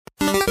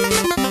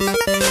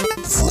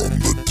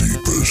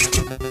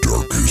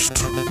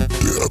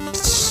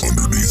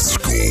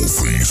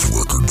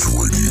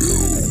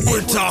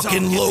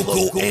talking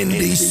local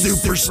indie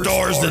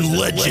superstars and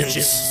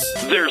legends.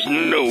 There's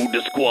no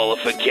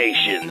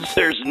disqualifications.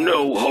 There's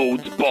no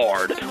holds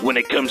barred when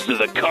it comes to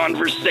the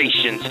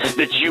conversations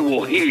that you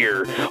will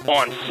hear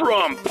on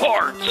From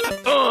Parts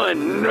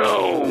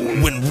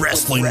Unknown. When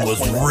wrestling was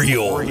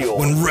real.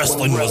 When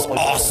wrestling was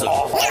awesome.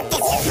 Not this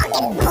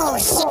fucking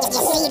bullshit that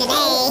you see today.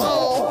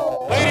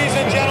 Ladies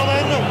and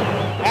gentlemen,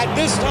 at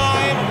this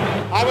time,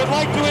 I would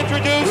like to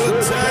introduce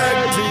The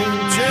tag team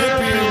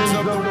champions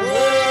of the world,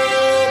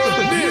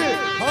 Nick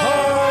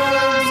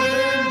Hines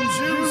and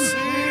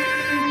Juicy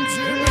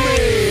Jimmy.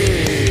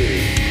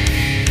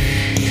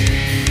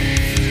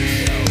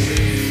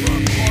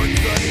 From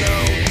Parts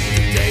Unknown,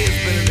 today has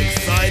been an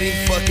exciting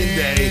fucking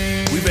day.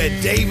 We've had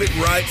David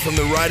Wright from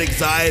the Right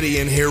Anxiety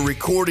in here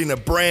recording a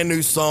brand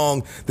new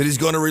song that he's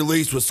going to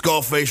release with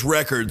Skullface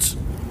Records.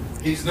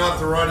 He's not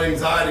the Right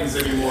Anxieties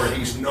anymore.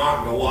 He's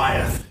not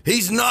Goliath.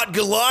 He's not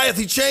Goliath.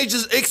 He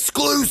changes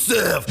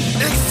exclusive.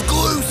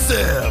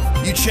 Exclusive.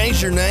 You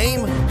changed your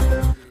name?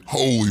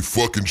 Holy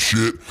fucking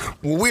shit.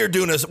 Well, we're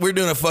doing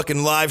a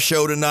fucking live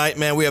show tonight,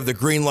 man. We have the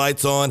green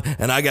lights on,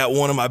 and I got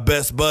one of my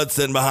best buds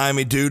sitting behind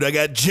me, dude. I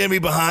got Jimmy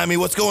behind me.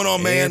 What's going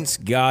on, man? It's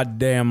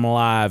goddamn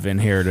live in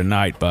here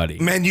tonight, buddy.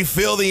 Man, you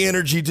feel the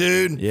energy,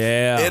 dude?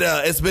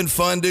 Yeah. It's been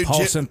fun, dude.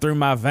 Pulsing through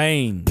my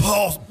veins.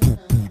 Pulse.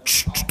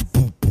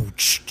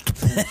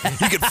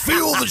 You can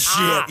feel the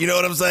shit. You know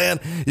what I'm saying?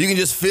 You can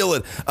just feel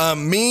it.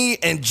 Me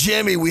and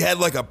Jimmy, we had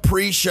like a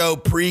pre-show,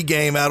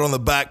 pre-game out on the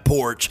back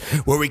porch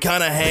where we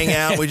kind of hang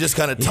out. We just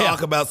kind of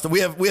talk about stuff. We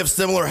have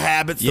similar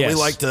habits that we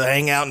like to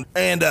hang out.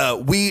 And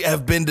we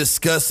have been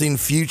discussing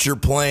future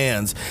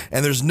plans.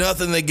 And there's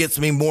nothing that gets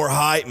me more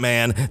hype,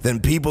 man, than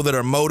people that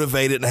are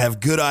motivated and have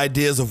good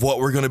ideas of what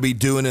we're going to be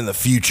doing in the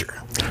future.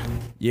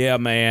 Yeah,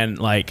 man.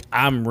 Like,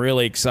 I'm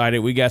really excited.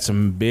 We got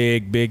some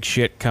big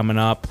shit coming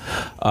up.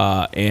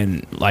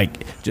 And,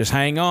 like, just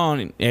hang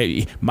on.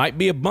 It might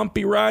be a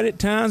bumpy ride at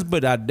times,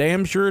 but I'm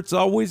damn sure it's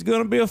always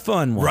going to be a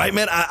fun one. Right,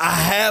 man? I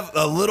have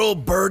a little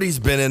birdie's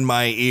been in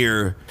my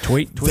ear.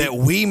 Tweet. That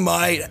we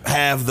might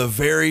have the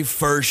very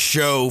first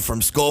show from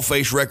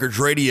Skullface Records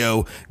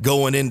Radio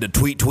going into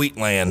Tweet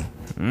land.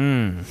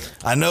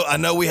 I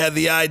know we had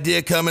the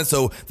idea coming,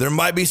 so there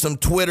might be some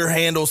Twitter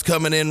handles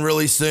coming in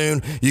really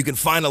soon. You can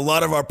find a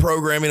lot of our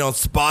programming on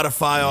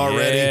Spotify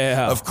already.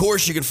 Yeah. Of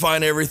course, you can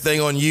find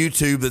everything on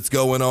YouTube that's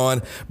going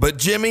on. But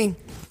Jimmy,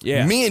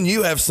 me and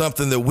you have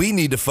something that we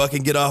need to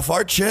fucking get off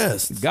our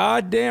chest.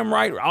 Goddamn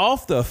right.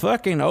 Off the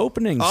fucking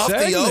opening Off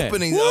segment. the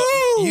opening.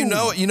 Woo! You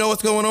know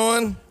what's going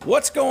on?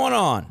 What's going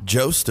on?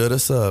 Joe stood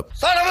us up.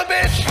 Son of a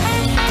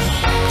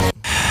bitch!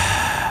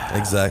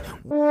 Exactly.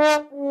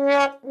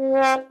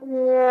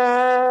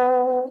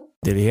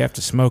 Did he have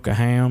to smoke a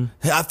ham?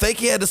 I think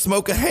he had to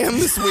smoke a ham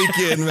this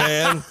weekend,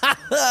 man.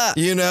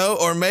 You know,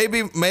 or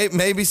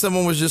maybe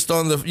someone was just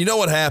on the. You know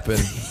what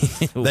happened?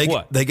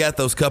 What? They got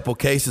those couple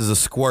cases of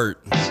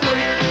squirt.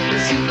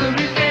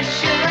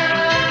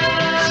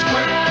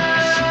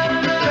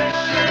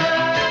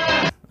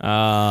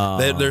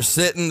 They're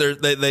sitting there.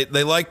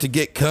 They like to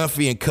get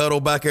comfy and cuddle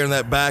back there in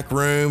that back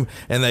room,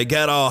 and they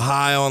got all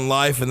high on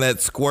life and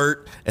that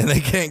squirt, and they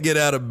can't get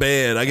out of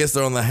bed. I guess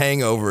they're on the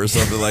hangover or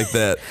something like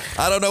that.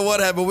 I don't know what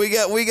happened. We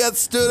got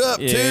stood up.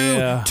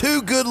 Yeah.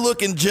 Two good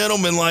looking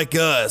gentlemen like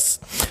us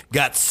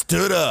got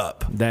stood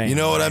up. Damn, you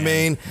know what I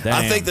mean? Damn.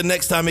 I think the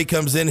next time he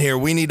comes in here,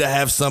 we need to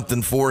have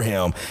something for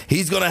him.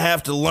 He's going to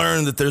have to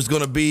learn that there's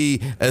going to be,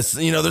 there's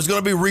going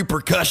to be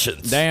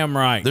repercussions. Damn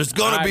right. There's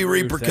going to be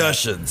agree with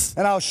repercussions.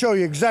 And I'll show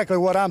you exactly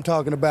what I'm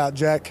talking about,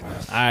 Jack.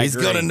 He's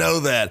going to know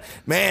that.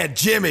 Man,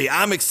 Jimmy,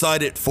 I'm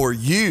excited for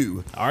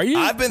you. Are you?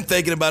 I've been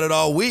thinking about it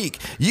all week.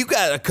 You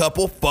got a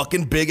couple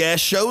fucking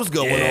big-ass shows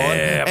going on.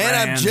 Yeah, And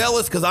man. I'm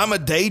jealous because I'm a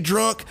day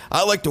drunk.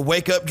 I like to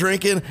wake up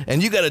drinking,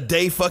 and you got a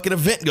day fucking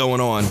event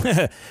going on.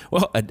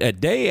 Well, a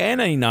day and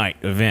a night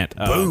event.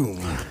 Boom.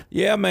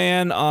 Yeah,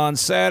 man. On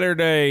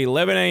Saturday,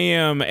 11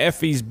 a.m.,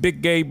 Effie's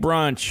Big Gay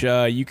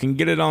Brunch. You can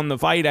get it on the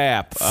Fight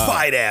app.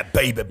 Fight app,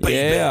 baby.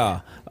 Yeah.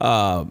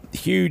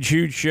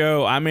 Huge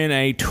show. I'm in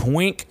a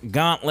twink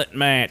gauntlet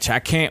match. I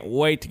can't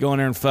wait to go in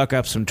there and fuck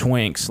up some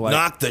twinks. Like,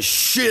 Knock the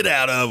shit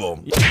out of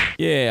them.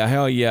 yeah,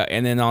 hell yeah.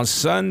 And then on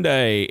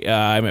Sunday,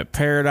 I'm at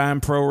Paradigm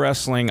Pro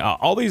Wrestling.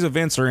 All these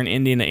events are in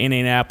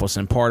Indianapolis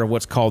and part of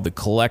what's called the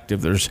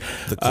Collective. There's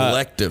The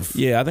Collective.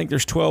 I think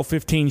there's 12,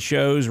 15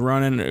 shows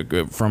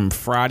running from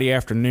Friday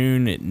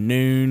afternoon at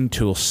noon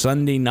till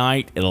Sunday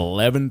night at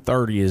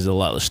 11:30 is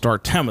the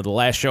start time of the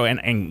last show.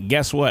 And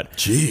guess what?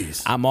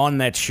 Jeez. I'm on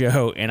that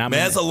show. And Man,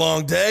 that's a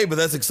long day, but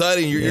that's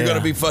exciting. You're going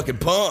to be fucking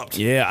pumped.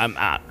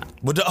 Yeah,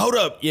 But hold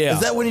up. Yeah. Is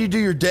that when you do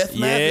your death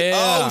match?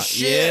 Yeah. Oh,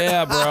 shit.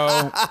 Yeah,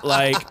 bro.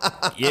 Like,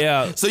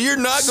 yeah. So you're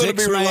not going to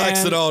be 6 man.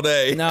 relaxing all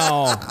day.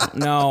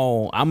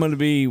 No. I'm going to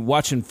be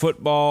watching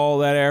football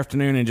that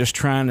afternoon and just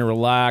trying to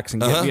relax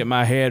and get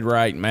my head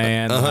right,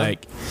 man.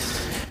 Like,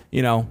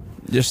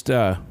 just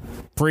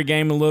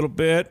pregame a little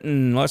bit,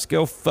 and let's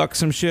go fuck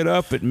some shit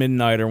up at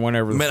midnight or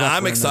whenever. Man,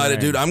 I'm excited,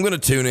 dude. I'm going to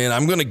tune in.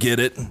 I'm going to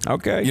get it.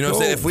 Okay, you know what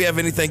I'm saying? If we have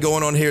anything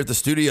going on here at the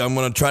studio, I'm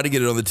going to try to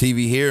get it on the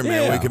TV here,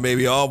 man. Yeah. We can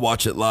maybe all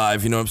watch it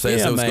live. You know what I'm saying?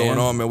 Yeah, So what's man. going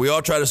on, man? We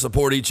all try to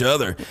support each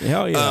other.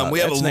 Hell yeah.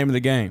 That's the name of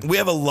the game. We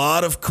have a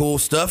lot of cool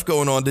stuff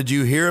going on. Did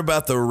you hear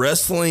about the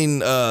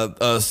wrestling,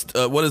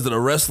 what is it, a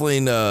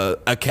wrestling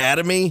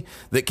academy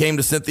that came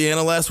to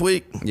Cynthiana last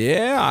week?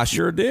 Yeah, I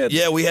sure did.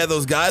 Yeah, we had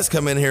those guys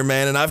come in here,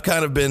 man, and I've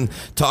kind of been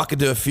talking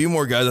to a few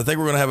more guys. I think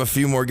we're going to have a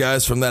few more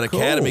guys from that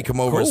academy come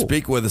over and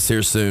speak with us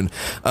here soon.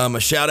 A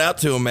shout out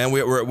to them, man.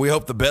 We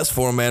hope the best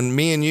for them, man.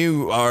 Me and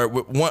you are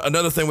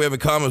another thing we have in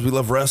common is we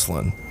love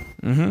wrestling.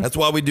 Mm-hmm. That's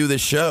why we do this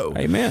show.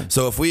 Amen.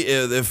 So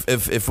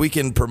if we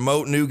can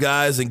promote new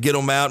guys and get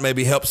them out,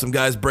 maybe help some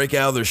guys break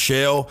out of their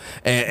shell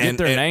and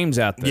get their names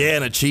out there. Yeah,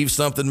 and achieve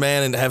something,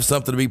 man, and have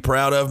something to be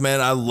proud of,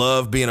 man. I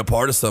love being a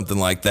part of something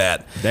like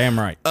that. Damn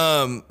right.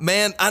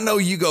 Man, I know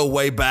you go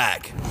way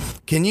back.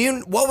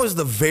 What was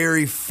the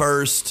very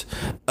first,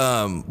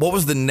 what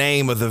was the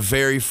name of the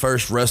very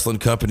first wrestling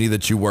company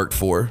that you worked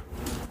for?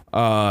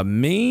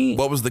 Me?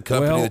 What was the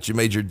company that you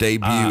made your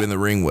debut in the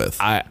ring with?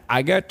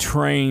 I got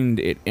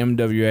trained at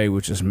MWA,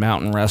 which is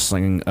Mountain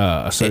Wrestling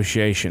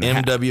Association.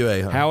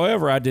 MWA, huh?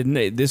 However, I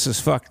didn't. This is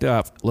fucked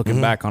up.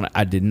 Looking back on it,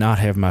 I did not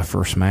have my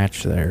first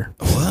match there.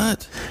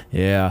 What?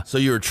 Yeah. So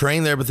you were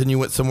trained there, but then you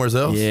went somewhere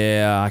else?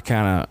 Yeah, I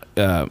kind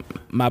of.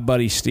 My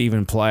buddy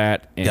Stephen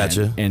Platt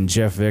and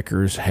Jeff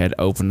Vickers had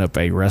opened up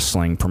a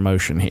wrestling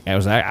promotion. I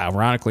was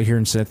ironically here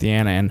in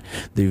Cynthiana, and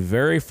the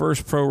very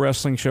first pro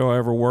wrestling show I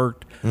ever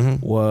worked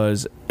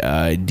was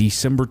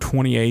December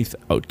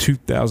 28th,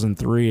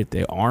 2003 at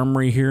the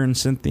Armory here in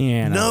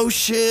Cynthiana. No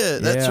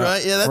shit. That's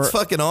right. Yeah, that's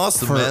fucking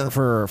awesome, man.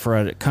 For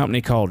a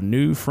company called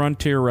New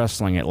Frontier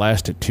Wrestling. It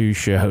lasted 2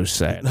 shows,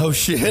 sad. No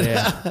shit.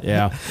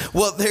 Yeah.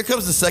 Well, here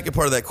comes the second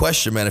part of that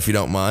question, man, if you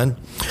don't mind.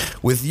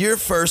 With your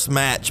first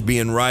match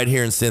being right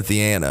here in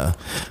Cynthiana,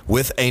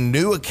 with a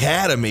new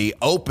academy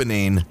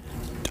opening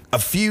a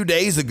few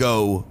days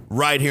ago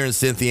right here in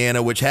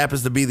Cynthiana, which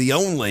happens to be the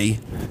only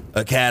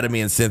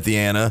academy in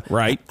Cynthiana.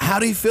 Right. How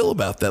do you feel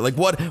about that? Like,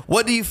 what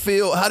do you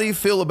feel? How do you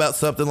feel about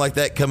something like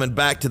that coming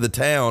back to the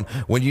town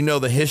when you know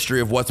the history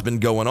of what's been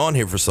going on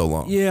here for so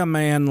long? Yeah,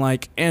 man.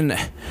 Like, and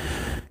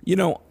you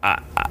know,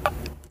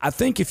 I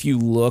think if you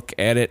look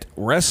at it,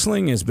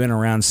 wrestling has been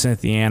around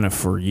Cynthiana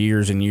for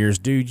years and years.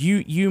 Dude,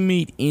 you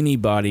meet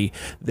anybody,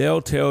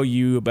 they'll tell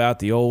you about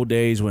the old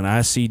days when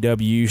ICW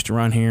used to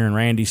run here and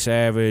Randy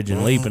Savage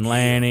and Leapin'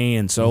 Lanny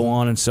and so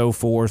on and so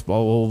forth,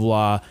 blah, blah,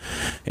 blah.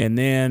 And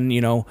then,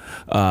 you know,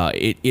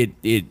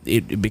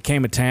 it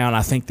became a town.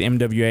 I think the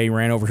MWA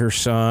ran over here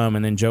some,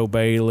 and then Joe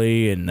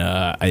Bailey and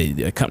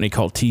a company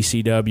called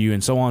TCW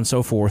and so on and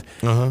so forth.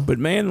 But,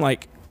 man,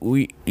 like,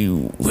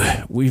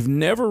 we've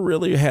never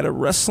really had a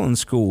wrestling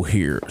school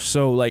here,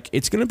 so like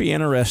it's going to be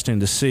interesting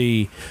to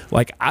see.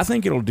 Like, I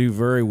think it'll do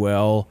very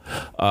well.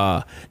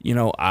 You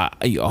know,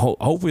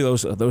 hopefully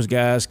those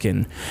guys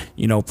can,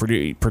 you know,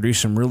 produce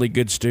some really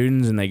good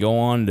students, and they go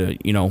on to,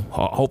 you know,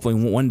 hopefully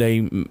one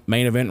day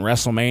main event in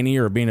WrestleMania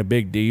or being a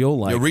big deal.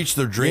 Like, they'll reach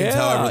their dreams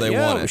however they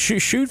want it.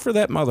 Shoot for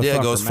that motherfucker.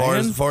 Yeah, go as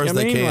far as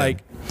they can.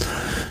 Like,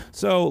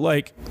 so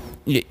like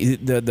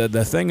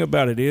the thing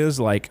about it is,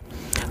 like,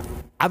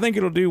 I think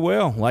it'll do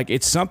well. Like,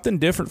 it's something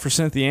different for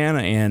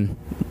Cynthiana, and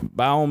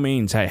by all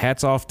means, hey,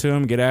 hats off to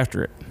them. Get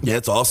after it. Yeah,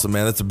 it's awesome,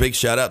 man. That's a big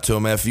shout out to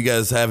them, man. If you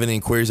guys have any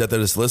inquiries out there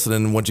that's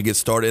listening and want to get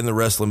started in the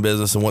wrestling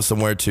business and want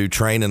somewhere to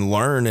train and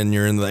learn, and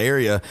you're in the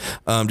area,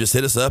 just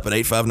hit us up at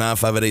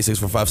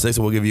 859-588-6456,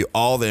 and we'll give you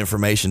all the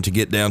information to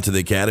get down to the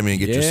academy and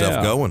get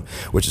yourself going,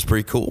 which is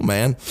pretty cool,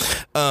 man.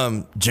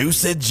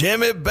 Juicy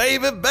Jimmy,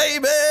 baby.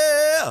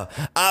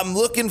 I'm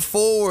looking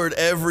forward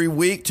every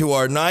week to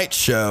our night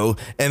show,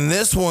 and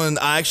this one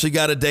I actually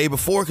got a day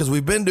before because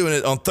we've been doing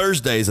it on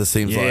Thursdays, it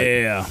seems like.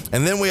 Yeah.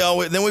 And then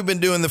we've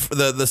been doing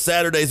the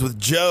Saturdays with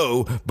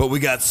Joe, but we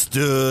got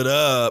stood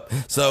up.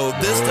 So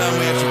this time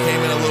we actually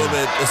came in a little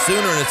bit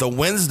sooner, and it's a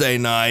Wednesday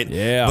night.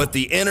 Yeah. But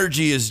the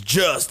energy is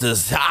just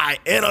as high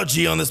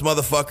energy on this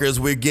motherfucker as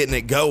we're getting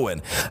it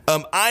going.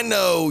 I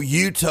know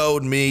you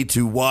told me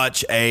to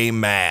watch a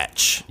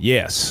match.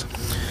 Yes.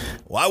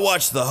 Well, I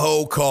watched the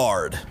whole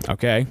card.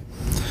 Okay.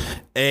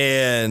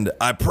 And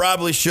I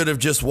probably should have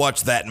just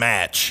watched that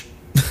match.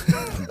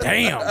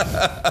 Damn.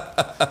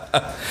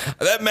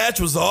 That match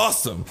was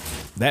awesome.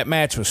 That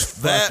match was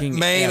fucking That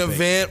main epic.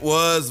 event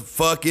was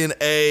fucking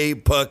a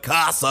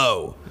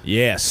Picasso.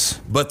 Yes.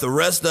 But the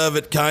rest of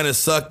it kind of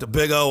sucked a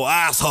big old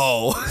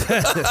asshole.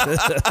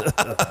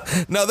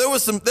 Now, there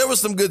was some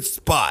good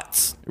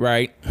spots.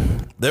 Right.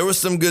 There was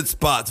some good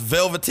spots.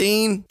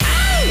 Velveteen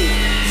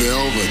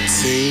Dream.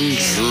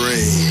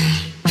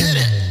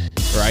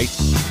 Right.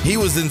 He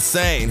was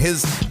insane.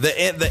 The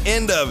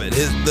end of it.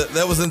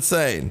 That was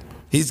insane.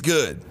 He's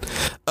good.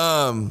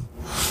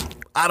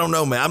 I don't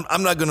know, man.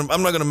 I'm not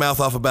gonna mouth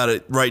off about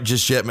it right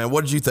just yet, man.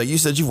 What did you think? You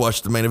said you've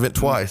watched the main event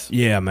twice.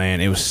 Yeah,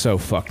 man. It was so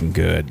fucking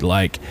good.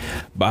 Like,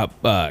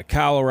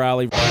 Kyle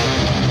O'Reilly.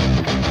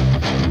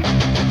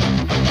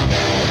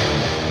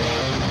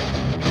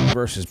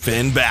 versus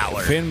Finn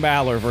Balor. Finn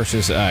Balor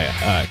versus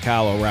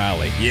Kyle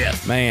O'Reilly.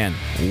 Yes. Man,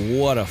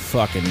 what a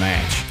fucking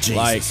match.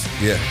 Jesus.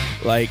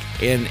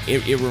 And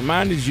it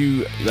reminded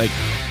you, like,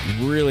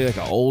 really like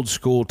an old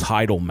school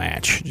title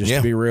match, just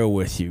to be real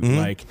with you.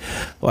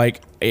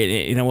 Like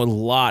it was a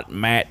lot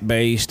mat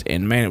based,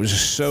 and man, it was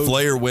just so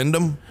Flair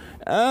Wyndham.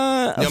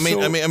 I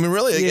mean,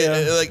 really,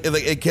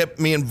 it kept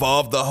me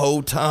involved the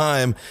whole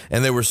time,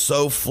 and they were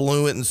so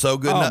fluent and so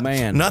good.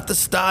 Not the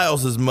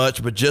styles as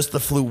much, but just the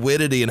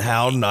fluidity and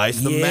how nice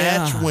the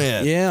match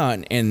went. Yeah,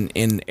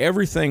 and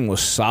everything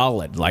was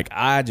solid. Like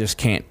I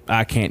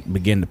can't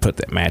begin to put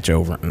that match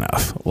over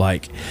enough.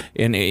 Like,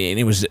 and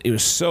it was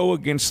so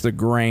against the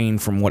grain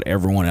from what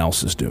everyone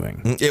else is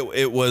doing.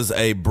 It was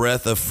a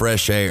breath of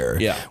fresh air.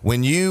 Yeah.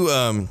 When you,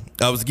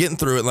 I was getting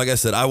through it. Like I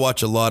said, I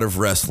watch a lot of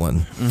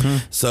wrestling,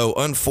 so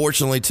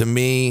unfortunately to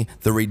me,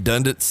 the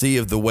redundancy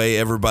of the way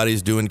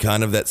everybody's doing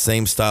kind of that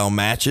same style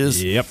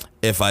matches. Yep.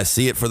 If I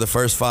see it for the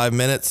first 5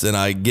 minutes and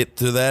I get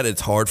to that,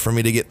 it's hard for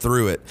me to get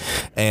through it.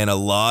 And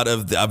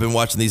I've been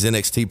watching these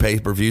NXT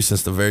pay-per-views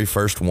since the very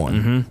first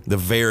one. The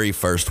very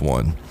first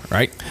one.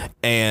 Right.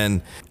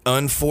 And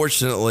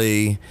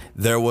unfortunately,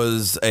 there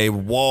was a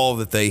wall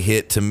that they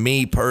hit to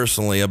me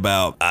personally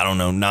about,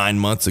 9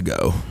 months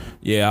ago.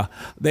 Yeah.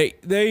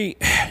 They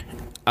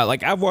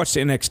like, I've watched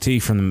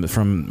NXT from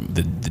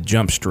the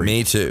Jump Street.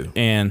 Me too.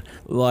 And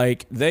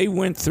like, they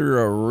went through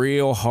a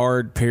real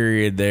hard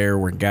period there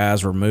where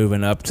guys were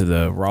moving up to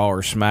the Raw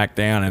or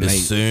SmackDown, and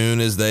as soon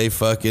as they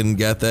fucking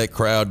got that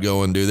crowd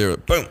going, dude, they were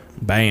boom,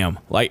 bam.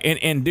 Like,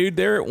 and dude,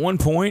 there at one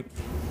point,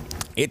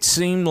 it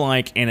seemed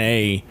like in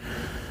a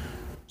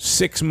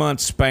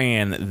 6-month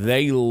span,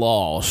 they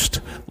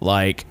lost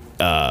like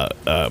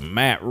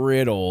Matt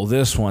Riddle,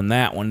 this one,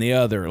 that one, the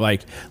other,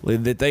 like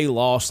that they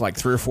lost like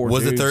 3 or 4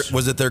 dudes.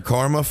 Was it their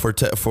karma for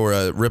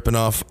ripping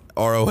off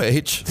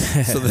ROH?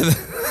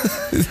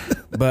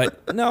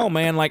 But no,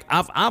 man, like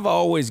I've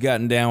always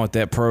gotten down with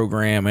that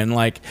program, and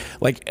like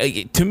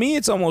to me,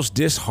 it's almost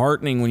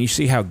disheartening when you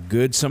see how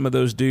good some of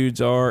those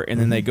dudes are, and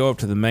then they go up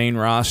to the main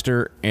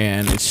roster,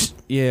 and it's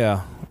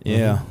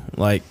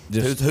like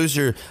just who's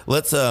your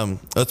let's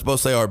both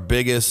say our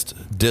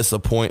biggest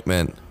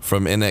disappointment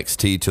from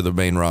NXT to the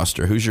main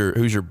roster. Who's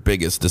your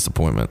biggest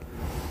disappointment?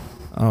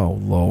 Oh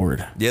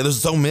Lord, yeah, there's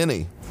so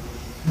many.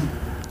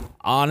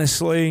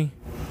 Honestly,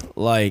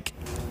 like,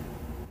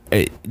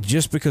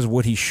 just because of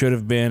what he should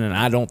have been, and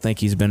I don't think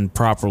he's been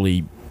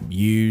properly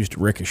used.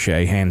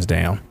 Ricochet, hands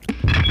down.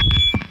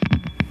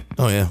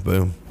 Oh yeah,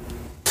 boom.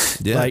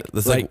 Yeah,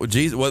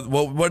 geez,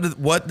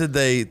 what did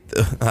they?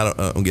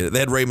 I don't get it. They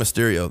had Rey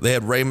Mysterio. They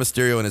had Rey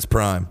Mysterio in his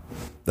prime.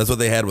 That's what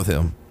they had with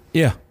him.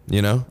 Yeah,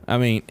 you know. I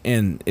mean,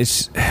 and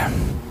it's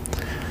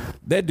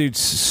that dude's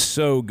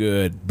so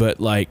good,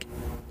 but like,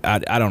 I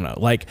don't know,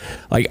 like.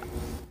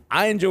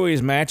 I enjoy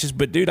his matches,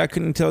 but dude, I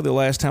couldn't tell the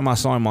last time I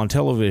saw him on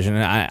television.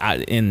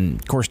 And and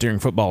of course, during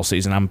football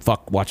season, I'm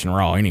watching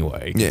Raw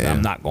anyway. Yeah,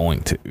 I'm not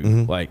going to.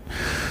 Like,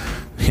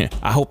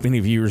 I hope any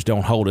viewers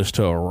don't hold us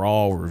to a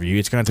Raw review.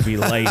 It's going to be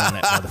late on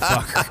that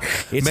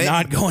motherfucker. It's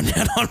not going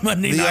down on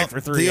Monday night for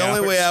 3 hours. The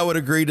only way I would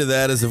agree to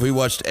that is if we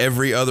watched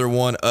every other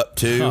one up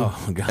to,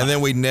 and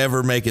then we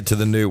never make it to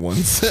the new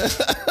ones.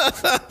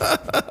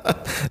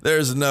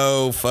 There's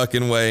no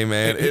fucking way,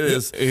 man. It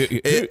is.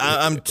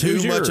 I'm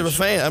too much of a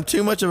fan. I'm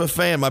too much of a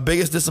fan. My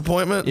biggest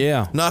disappointment?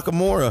 Yeah.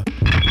 Nakamura.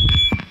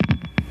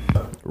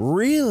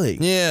 Really?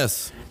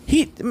 Yes.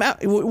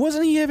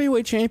 Wasn't he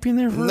heavyweight champion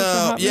there?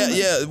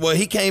 Yeah. Well,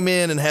 he came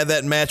in and had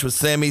that match with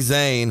Sami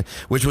Zayn,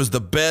 which was the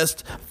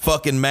best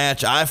fucking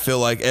match I feel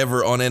like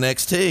ever on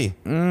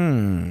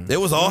NXT. It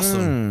was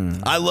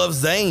awesome. I love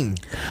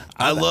Zayn.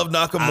 I love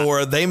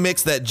Nakamura. They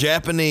mixed that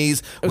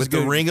Japanese with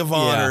the Ring of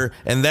Honor,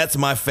 and that's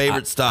my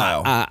favorite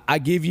style. I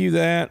give you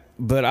that.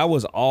 But I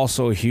was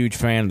also a huge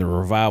fan of the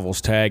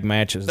Revival's tag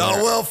matches.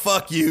 Oh, well,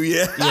 fuck you,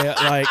 yeah. Yeah,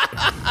 like...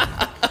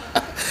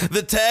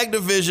 The tag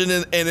division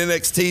in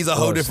NXT is a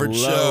whole different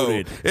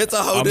show. It's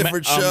a whole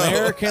different show.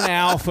 American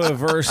Alpha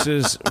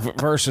versus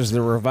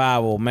the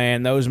Revival,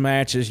 man. Those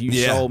matches, you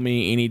sold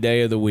me any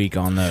day of the week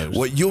on those.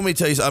 Well, you want me to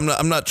tell you something?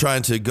 I'm not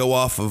trying to go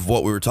off of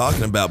what we were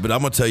talking about, but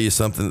I'm going to tell you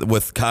something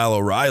with Kyle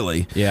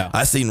O'Reilly. Yeah.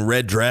 I seen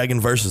Red Dragon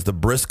versus the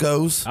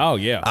Briscoes. Oh,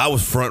 yeah. I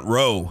was front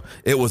row.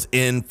 It was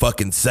in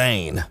fucking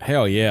sane.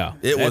 Hell yeah.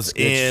 It was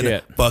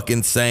in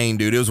fucking sane,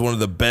 dude. It was one of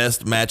the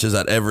best matches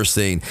I'd ever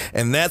seen.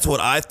 And that's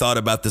what I thought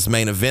about this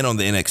main event on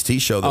the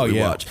NXT show that we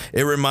watched.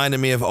 It reminded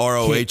me of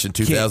ROH in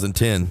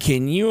 2010.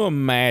 Can you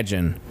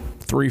imagine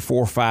 3,000,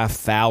 4,000,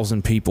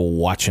 5,000 people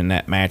watching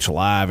that match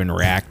live and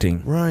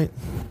reacting? Right.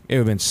 It would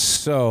have been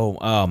so,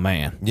 oh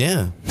man.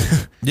 Yeah.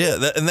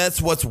 Yeah, and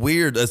that's what's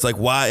weird. It's like,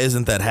 why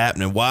isn't that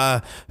happening?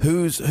 Why?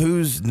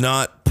 Who's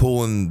not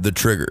pulling the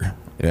trigger?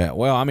 Yeah,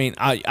 well, I mean,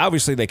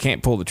 obviously they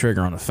can't pull the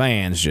trigger on the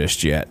fans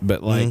just yet,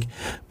 but like,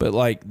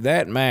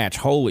 that match,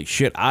 holy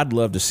shit! I'd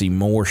love to see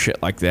more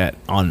shit like that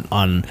on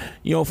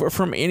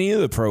from any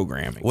of the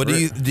programming. What do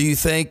you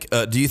think?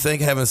 Do you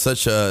think having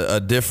such a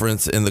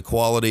difference in the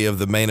quality of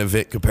the main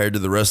event compared to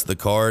the rest of the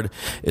card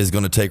is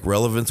going to take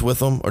relevance with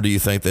them, or do you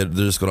think that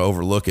they're just going to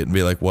overlook it and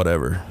be like,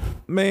 whatever?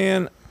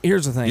 Man,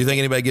 here's the thing. You think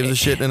anybody gives a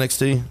shit in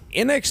NXT?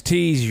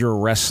 NXT's your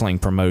wrestling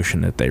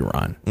promotion that they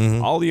run.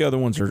 All the other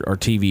ones are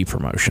TV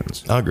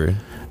promotions. I agree.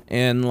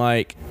 And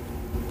like,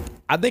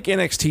 I think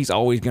NXT's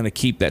always going to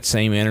keep that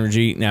same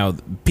energy. Now,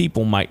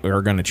 people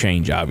are going to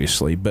change,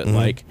 obviously, but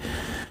like,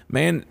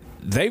 man,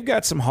 they've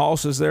got some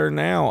horses there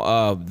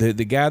now. The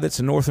guy that's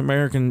a North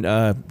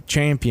American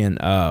champion,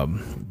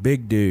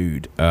 big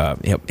dude.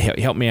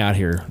 Help me out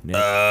here.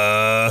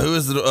 Who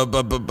is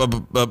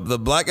the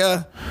black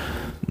guy?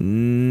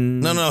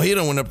 No, he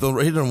didn't win up.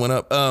 He didn't win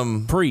up.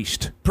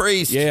 Priest.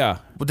 Yeah.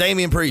 Well,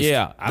 Damian Priest.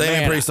 Yeah,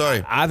 Damian Priest.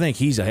 Sorry. I think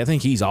he's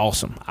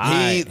awesome.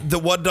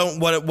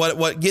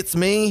 What gets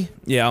me?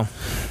 Yeah.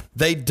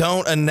 They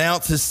don't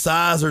announce his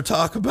size or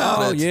talk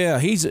about it. Oh yeah,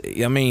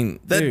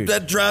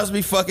 that drives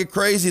me fucking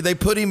crazy. They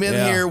put him in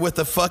here with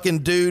a fucking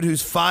dude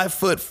who's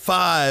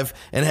 5'5"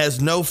 and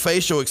has no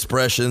facial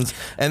expressions,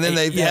 and then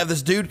they have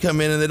this dude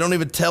come in and they don't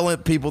even tell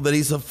people that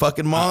he's a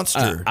fucking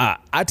monster.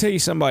 I tell you,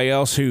 somebody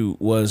else who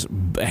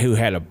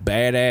had a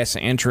badass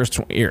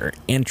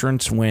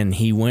entrance when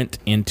he went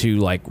into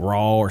like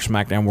Raw or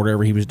SmackDown,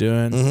 whatever he was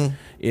doing,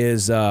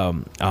 is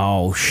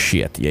oh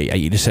shit, yeah,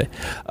 you just said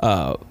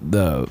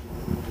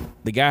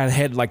the guy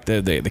had like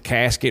the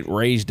casket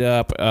raised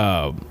up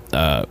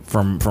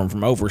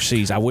from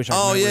overseas. I wish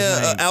I remember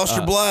his name.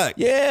 Aleister Black.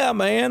 Yeah,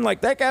 man,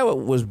 like that guy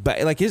was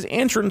like his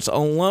entrance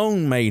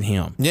alone made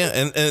him. Yeah,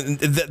 and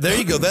there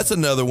you go. That's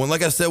another one.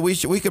 Like I said,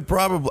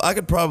 I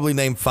could probably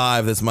name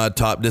 5 that's my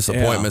top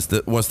disappointments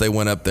that once they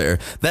went up there.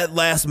 That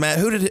last match,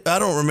 I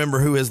don't remember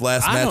who his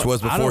last match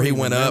was before he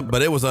went up,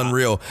 but it was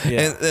unreal.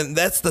 And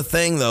that's the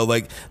thing though,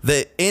 like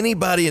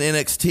anybody in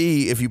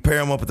NXT, if you pair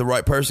them up with the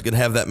right person, can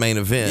have that main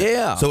event.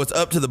 Yeah. So it's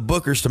up to the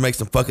bookers to make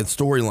some fucking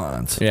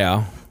storylines.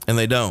 Yeah. And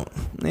they don't.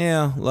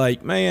 Yeah,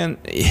 like, man.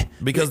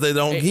 Because they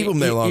don't keep them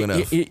there long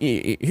enough.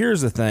 Here's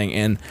the thing.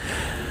 And,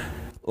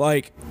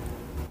 like,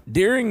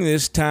 during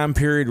this time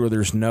period where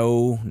there's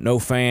no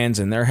fans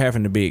and they're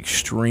having to be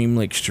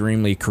extremely,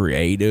 extremely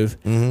creative,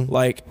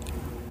 like,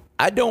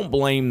 I don't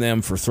blame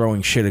them for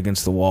throwing shit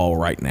against the wall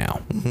right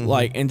now.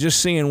 Like, and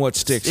just seeing what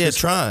sticks. Yeah,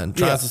 trying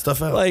some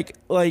stuff out.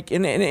 Like,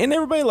 and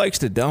everybody likes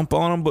to dump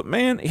on them, but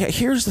man,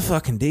 here's the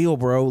fucking deal,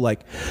 bro.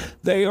 Like,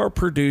 they are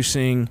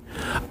producing,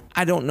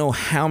 I don't know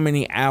how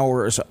many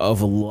hours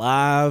of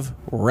live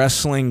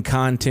wrestling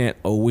content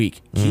a week.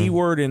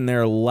 Keyword in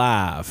there,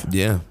 live.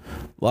 Yeah.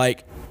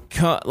 Like,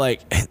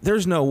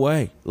 there's no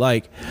way.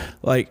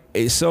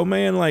 So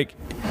man, like,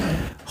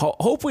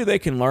 hopefully they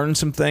can learn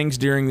some things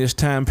during this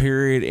time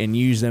period and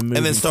use them moving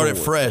and then start forward.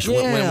 it fresh.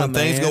 Yeah, when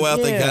things go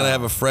out, they kind of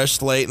have a fresh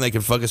slate and they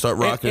can fucking start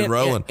rocking and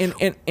rolling.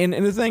 And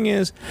the thing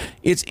is,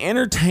 it's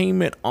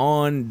entertainment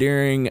on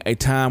during a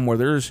time where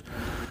there's,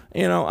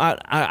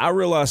 I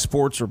realize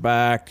sports are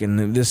back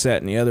and this,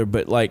 that, and the other,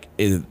 but like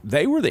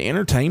they were the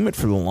entertainment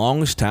for the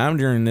longest time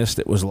during this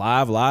that was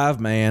live,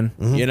 man.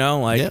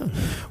 Yeah.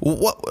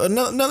 Well,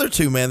 another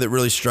two, man, that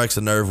really strikes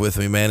a nerve with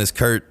me, man, is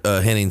Kurt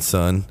Henning's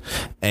son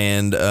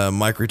and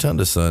Mike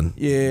Rotunda's son.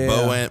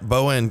 Yeah.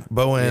 Bo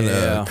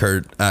and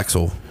Kurt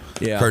Axel.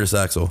 Yeah. Curtis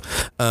Axel.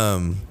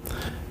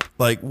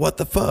 Like, what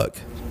the fuck?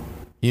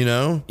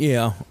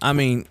 Yeah. I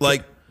mean,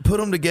 like, put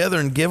them together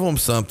and give them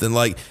something.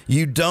 Like,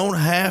 you don't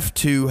have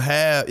to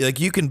have, like,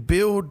 you can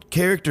build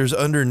characters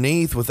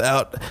underneath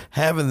without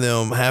having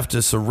them have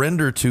to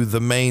surrender to the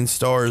main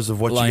stars of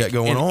what you got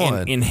going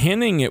on. In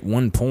Henning, at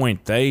one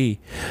point, they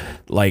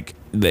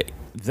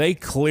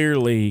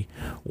clearly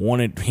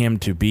wanted him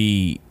to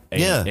be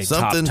a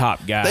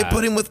top guy. They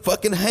put him with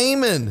fucking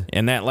Heyman,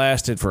 and that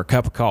lasted for a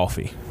cup of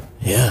coffee.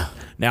 Yeah.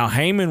 Now,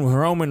 Heyman with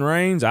Roman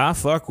Reigns, I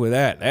fuck with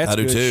that. That's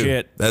good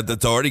shit.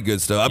 That's already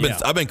good stuff.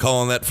 I've been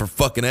calling that for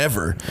fucking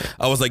ever.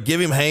 I was like, give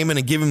him Heyman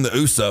and give him the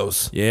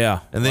Usos. Yeah.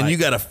 And then you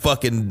got a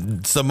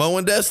fucking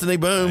Samoan Destiny,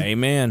 boom.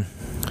 Amen.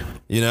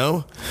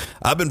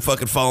 I've been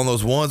fucking following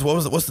those ones.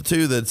 What's the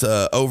two that's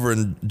over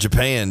in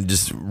Japan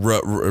just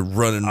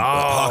running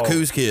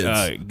Haku's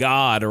kids?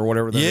 God or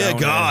whatever.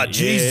 God,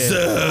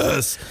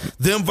 Jesus.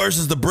 Them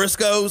versus the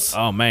Briscoes.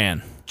 Oh,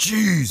 man.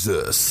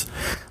 Jesus.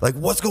 Like,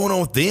 what's going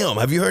on with them?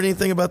 Have you heard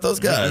anything about those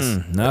guys?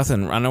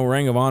 Nothing. I know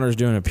Ring of Honor is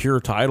doing a pure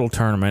title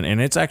tournament,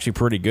 and it's actually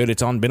pretty good.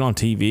 It's been on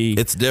TV.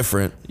 It's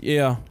different.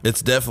 Yeah.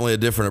 It's definitely a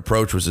different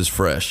approach, which is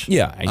fresh.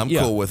 Yeah. I'm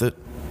cool with it.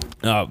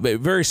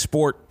 Very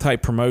sport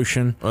type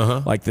promotion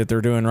like that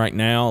they're doing right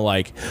now.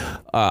 Like,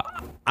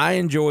 I I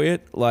enjoy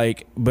it.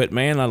 Like, but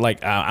man,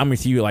 I'm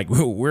with you. Like,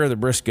 where are the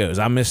Briscoes?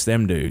 I miss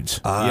them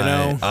dudes. You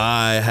know,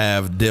 I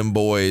have them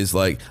boys.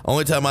 Like,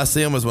 only time I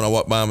see them is when I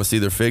walk by them and see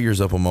their figures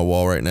up on my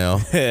wall right now.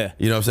 You know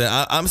what I'm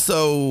saying? I'm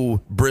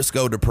so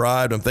Briscoe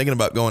deprived. I'm thinking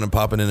about going and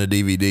popping in a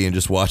DVD and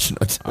just watching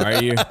it.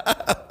 Are you?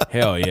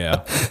 Hell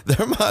yeah.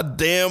 They're my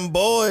damn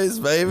boys,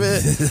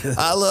 baby.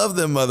 I love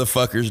them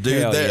motherfuckers,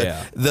 dude. Hell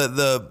yeah.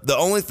 The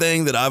only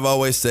thing that I've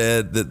always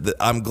said that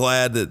I'm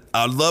glad that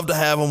I'd love to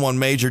have them on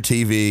major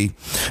TV,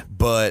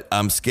 but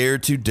I'm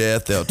scared to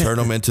death they'll turn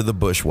them into the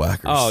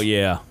Bushwhackers. Oh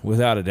yeah,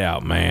 without a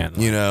doubt, man.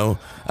 You know,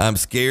 I'm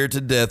scared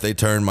to death they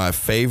turn my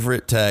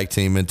favorite tag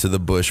team into the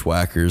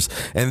Bushwhackers.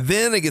 And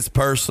then it gets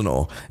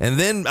personal. And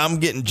then I'm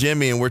getting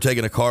Jimmy and we're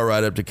taking a car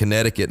ride up to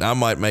Connecticut and I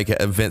might make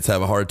Vince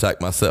have a heart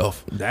attack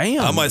myself.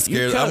 Damn. I might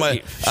scare them.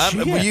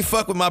 When you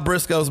fuck with my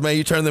Briscoes, man,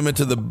 you turn them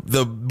into the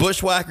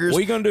Bushwhackers. What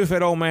are you going to do if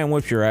that old man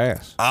whips your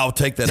ass? I'll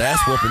take that ass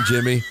whooping,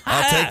 Jimmy.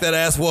 I'll take that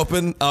ass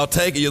whooping. I'll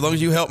take it as long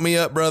as you help me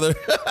up, brother.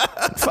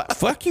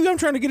 Fuck you. I'm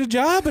trying to get a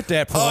job at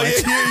that point. Oh,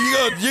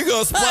 yeah, you're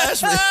going to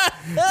splash me.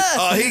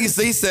 Oh, he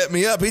set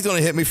me up. He's going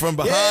to hit me from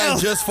behind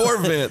just for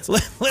Vince.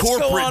 Let's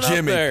Corporate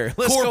Jimmy.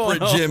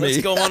 Corporate Jimmy.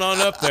 Let's go on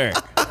up there.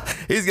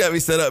 He's got me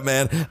set up,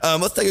 man.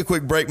 Let's take a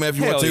quick break, man, if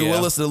you want to. Yeah.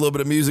 We'll listen to a little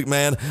bit of music,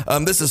 man.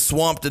 This is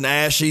Swamped and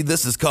Ashy.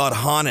 This is called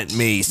Haunted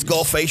Me.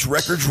 Skullface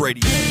Records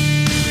Radio.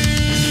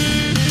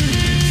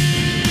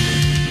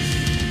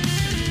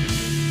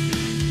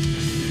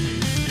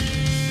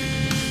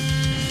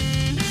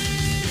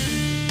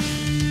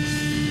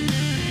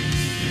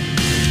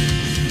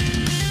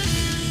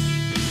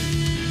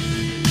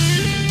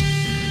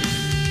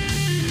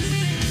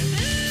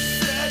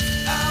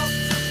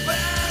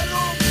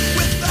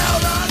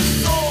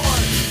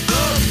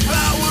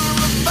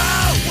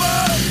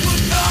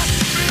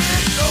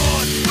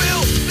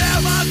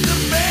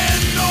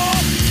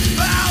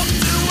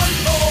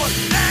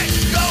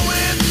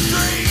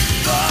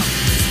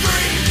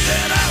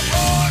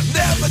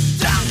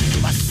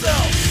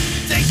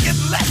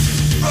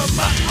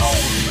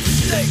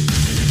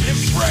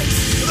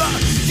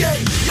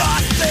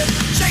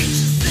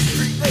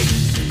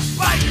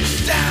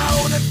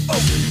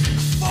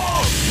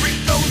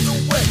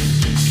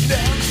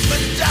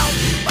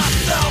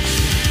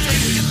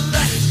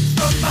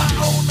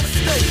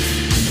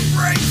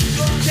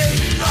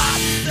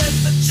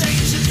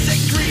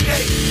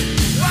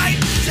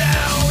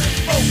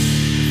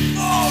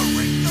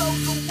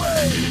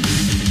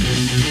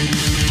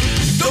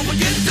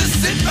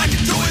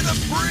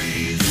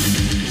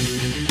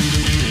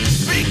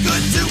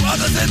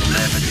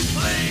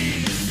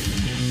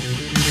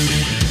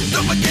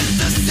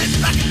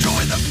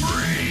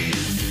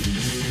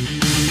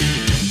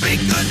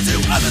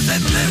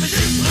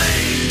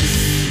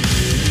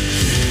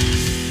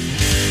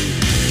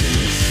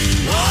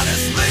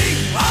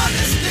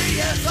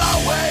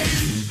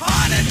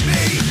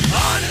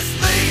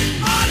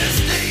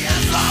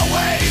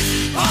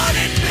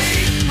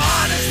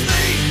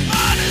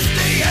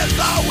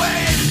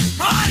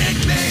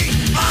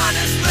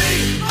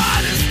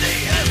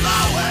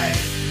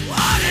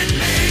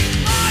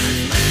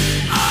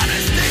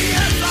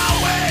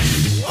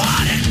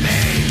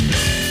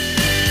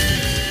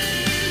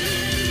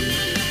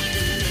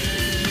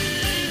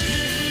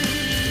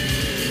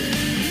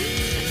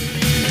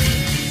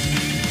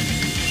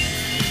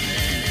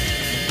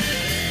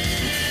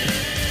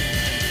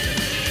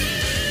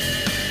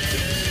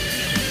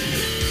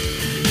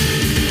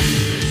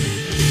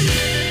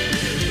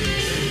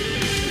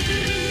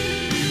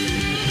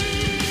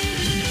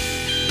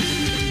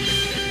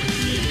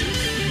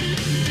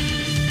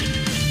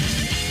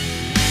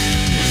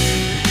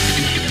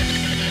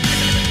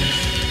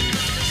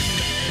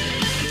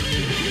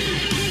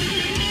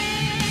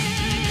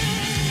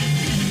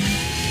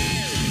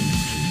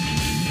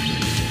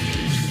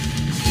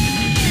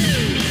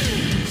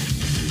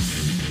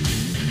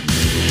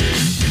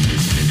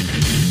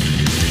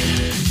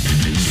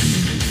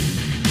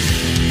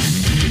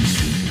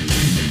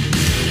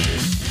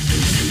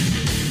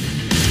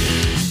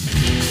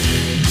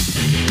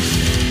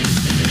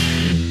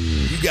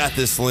 Got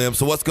this, Slim.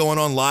 So what's going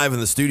on live in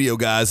the studio,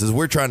 guys, is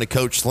we're trying to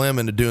coach Slim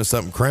into doing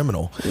something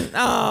criminal.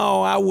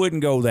 No, I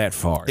wouldn't go that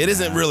far. It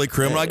isn't really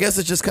criminal. I guess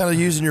it's just kind of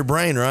using your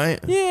brain, right?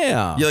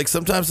 Yeah. Like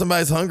sometimes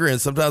somebody's hungry and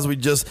sometimes we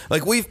just,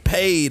 like we've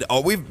paid,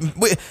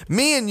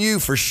 me and you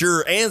for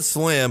sure and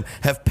Slim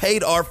have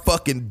paid our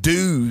fucking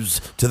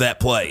dues to that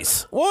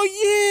place. Well,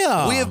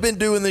 yeah. We have been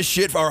doing this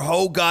shit for our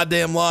whole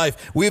goddamn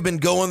life. We've been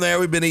going there.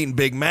 We've been eating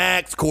Big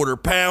Macs, quarter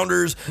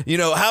pounders. You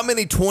know, how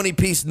many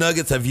 20-piece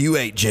nuggets have you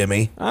ate,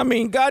 Jimmy? I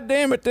mean,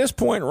 goddamn, at this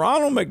point,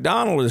 Ronald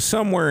McDonald is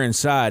somewhere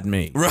inside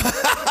me. Right.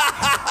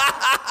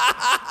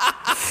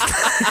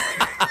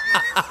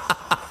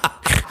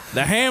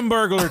 The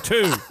Hamburglar,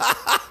 too.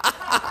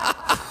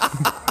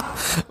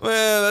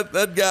 Man,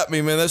 that got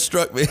me, man. That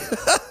struck me.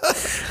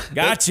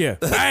 Gotcha.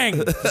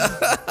 Bang.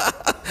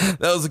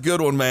 That was a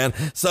good one, man.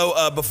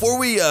 So before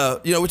we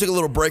took a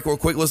little break real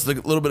quick, listen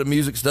to a little bit of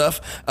music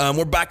stuff.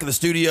 We're back in the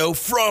studio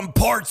from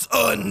Parts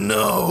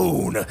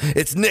Unknown.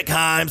 It's Nick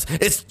Himes.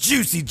 It's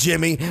Juicy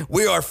Jimmy.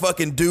 We are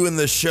fucking doing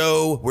the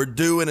show. We're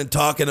doing and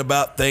talking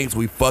about things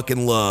we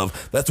fucking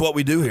love. That's what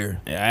we do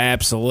here. Yeah,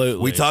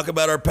 absolutely. We talk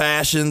about our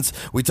passions.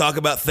 We talk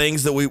about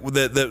things that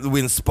we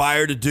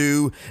inspire to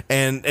do,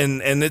 and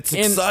it's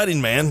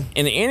exciting, man.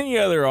 And any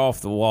other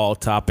off the wall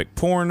topic,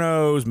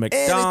 pornos,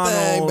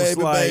 McDonald's,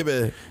 anything,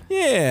 baby.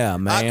 Yeah,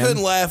 man. I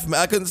couldn't laugh.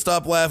 I couldn't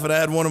stop laughing. I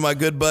had one of my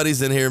good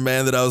buddies in here,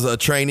 man, that I was a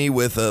trainee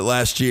with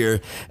last year,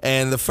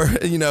 and this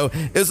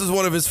was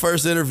one of his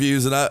first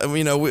interviews, and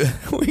we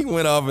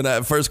went off, and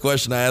the first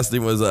question I asked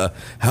him was,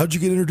 "How'd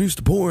you get introduced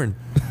to porn?"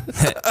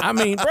 I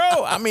mean,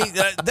 bro.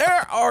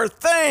 There are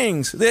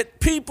things that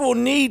people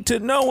need to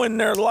know in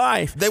their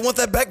life. They want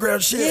that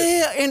background shit.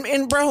 Yeah,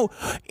 and bro,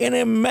 in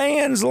a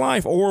man's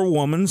life or a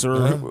woman's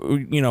or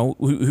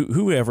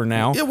whoever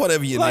now. Yeah,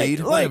 whatever you need,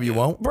 whatever you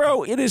want,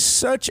 bro. It is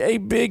such a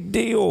big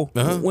deal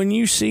when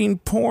you seen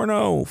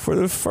porno for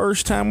the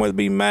first time, whether it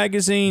be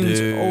magazines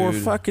or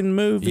fucking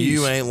movies.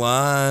 You ain't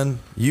lying.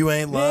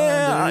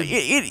 Yeah,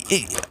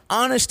 dude.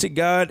 Honest to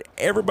God,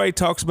 everybody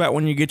talks about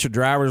when you get your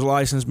driver's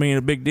license being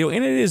a big deal,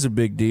 and it is a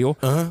big deal.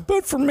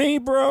 But for me,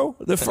 bro,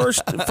 the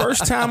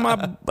first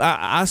time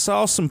I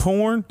saw some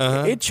porn,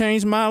 it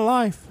changed my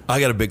life. I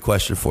got a big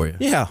question for you.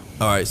 Yeah.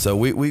 All right, so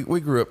we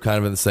grew up kind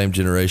of in the same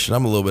generation.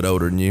 I'm a little bit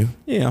older than you.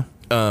 Yeah.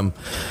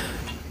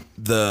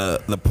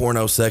 The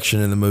porno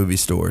section in the movie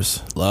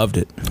stores. Loved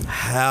it.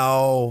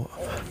 How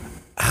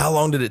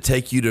long did it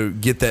take you to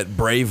get that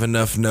brave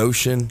enough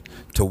notion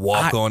to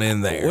walk on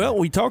in there? Well,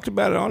 we talked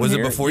about it on Was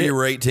here. it before you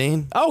were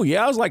 18? Oh,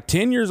 yeah. I was like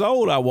 10 years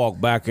old. I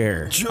walked back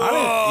there. That's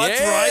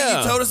right.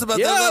 You told us about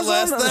that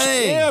last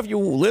thing. Yeah, if you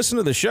listen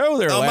to the show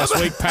there last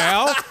week,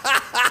 pal.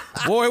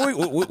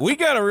 Boy, we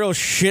got a real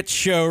shit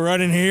show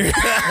running here.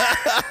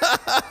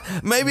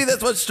 Maybe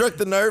that's what struck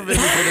the nerve in me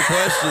for the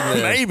question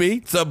then.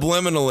 Maybe.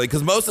 Subliminally.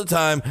 Because most of the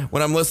time,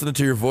 when I'm listening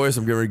to your voice,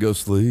 I'm getting ready to go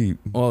sleep.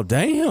 Well,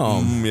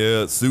 damn.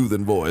 Yeah,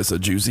 soothing voice. A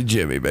Juicy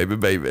Jimmy, baby.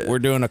 We're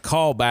doing a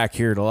call back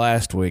here to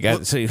last week.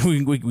 See,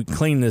 we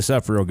cleaned this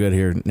up real good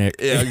here, Nick.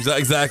 Yeah,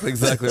 exactly,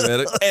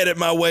 man. Edit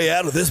my way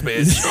out of this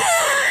bitch.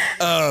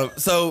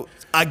 So,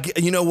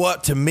 you know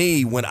what? To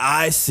me, when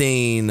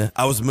it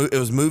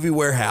was Movie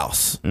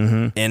Warehouse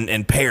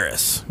in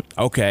Paris.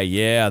 Okay,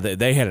 yeah,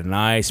 they had a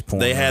nice porn.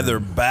 They had their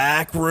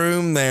back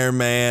room there,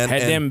 man.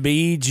 Had them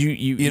beads,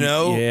 you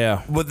know?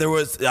 Yeah. But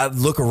I'd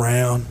look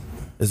around.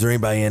 Is there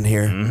anybody in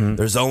here?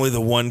 There's only the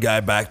one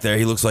guy back there.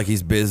 He looks like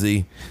he's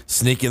busy.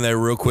 Sneak in there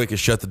real quick and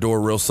shut the door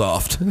real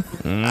soft.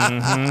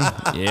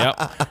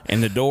 Yep.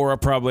 And the door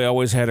probably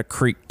always had a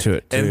creak to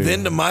it, too. And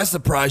then to my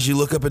surprise, you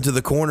look up into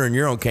the corner and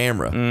you're on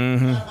camera.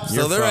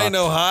 So there ain't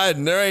no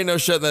hiding. There ain't no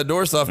shutting that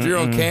door soft. You're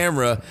on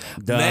camera.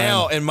 Done.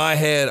 Now, in my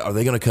head, are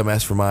they going to come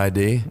ask for my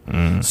ID?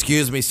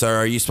 Excuse me, sir.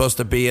 Are you supposed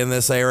to be in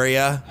this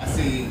area? I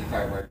see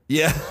the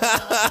Yeah.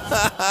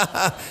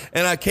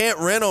 And I can't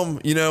rent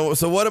them,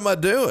 so what am I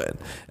doing?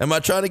 Am I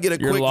trying to get a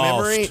quick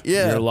lost. memory?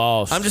 Yeah. You're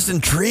lost. I'm just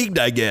intrigued,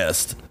 I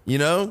guess. I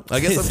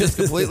guess I'm just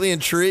completely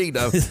intrigued.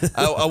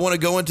 I want to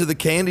go into the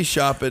candy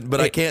shop, but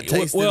I can't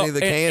taste any of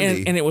the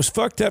candy. And it was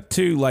fucked up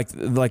too. Like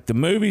the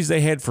movies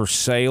they had for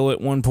sale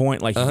at one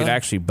point, like you could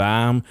actually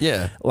buy them.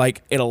 Yeah.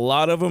 Like at a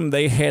lot of them,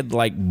 they had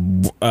like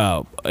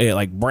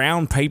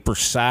brown paper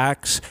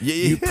sacks. Yeah.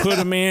 You put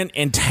them in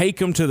and take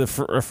them to the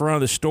front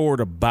of the store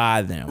to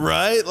buy them.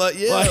 Right? Like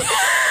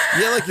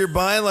you're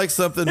buying like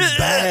something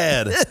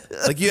bad.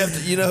 Like you have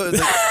to,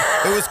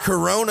 it was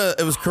Corona.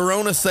 It was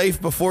Corona safe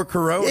before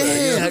Corona.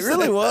 Yeah, it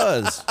really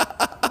was.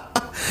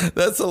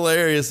 That's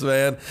hilarious,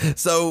 man.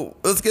 So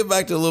let's get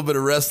back to a little bit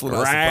of wrestling.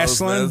 I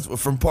suppose, man.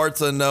 From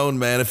Parts Unknown,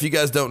 man. If you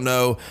guys don't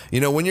know,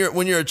 when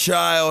you're a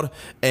child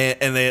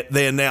and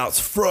they announce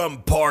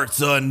from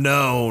Parts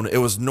Unknown, it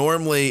was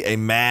normally a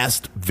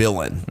masked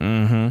villain.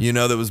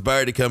 That was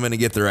bound to come in and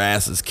get their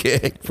asses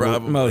kicked.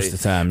 Probably most of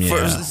the time.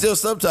 Yeah. Still,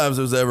 sometimes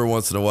it was every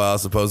once in a while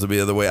supposed to be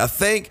the other way. I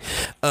think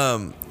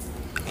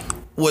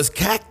was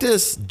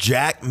Cactus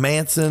Jack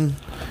Manson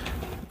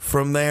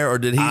from there, or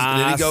did he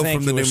go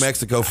from the New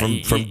Mexico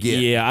from Get?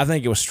 Yeah, I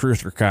think it was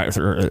Truth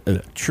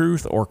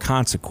or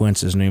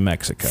Consequences, New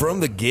Mexico. From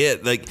the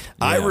Get,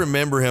 I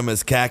remember him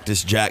as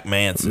Cactus Jack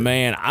Manson.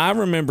 Man, I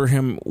remember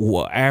him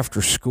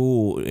after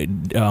school,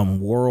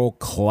 world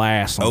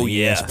class on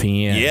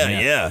ESPN.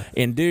 Yeah.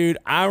 And dude,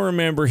 I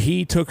remember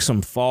he took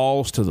some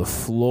falls to the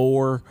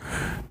floor,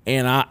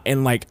 and I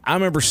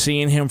remember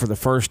seeing him for the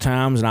first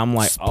times, and I'm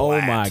like, Splat.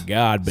 oh my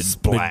god!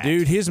 But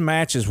dude, his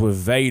matches with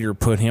Vader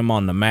put him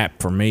on the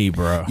map for me,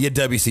 bro. Yeah,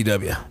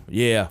 WCW.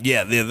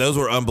 Yeah, those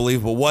were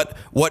unbelievable.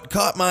 What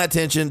caught my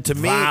attention to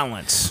me?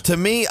 Violence. To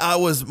me, I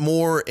was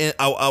more.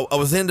 I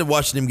was into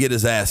watching him get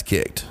his ass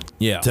kicked.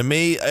 Yeah. To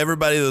me,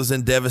 everybody that was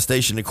in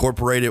Devastation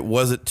Incorporated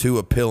wasn't too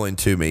appealing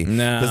to me.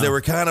 No. Because they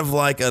were kind of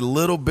like a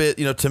little bit,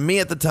 to me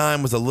at the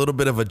time was a little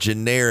bit of a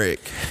generic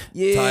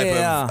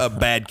type of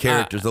bad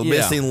characters. The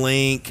Missing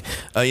Link,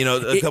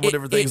 A couple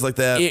different things like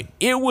that.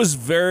 It was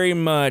very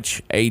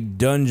much a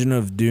Dungeon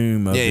of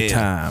Doom of the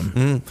time.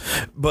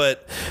 Mm-hmm.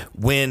 But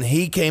when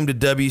he came to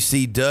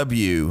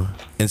WCW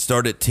and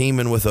started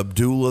teaming with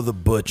Abdullah the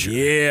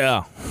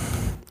Butcher,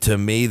 to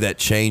me, that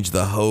changed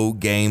the whole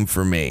game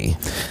for me.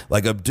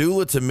 Like,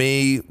 Abdullah, to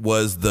me,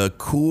 was the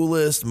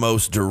coolest,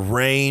 most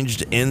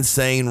deranged,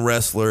 insane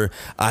wrestler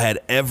I had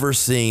ever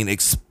seen,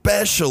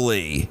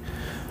 especially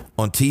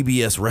on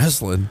TBS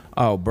Wrestling.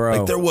 Oh, bro.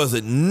 Like, there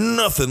wasn't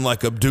nothing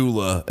like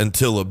Abdullah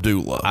until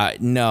Abdullah.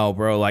 No,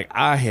 bro. Like,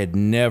 I had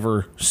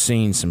never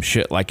seen some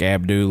shit like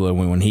Abdullah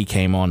when he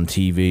came on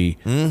TV.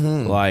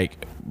 Mm-hmm.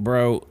 Like,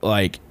 bro,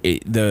 like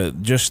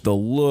just the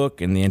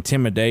look and the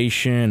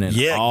intimidation and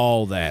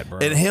all that, bro.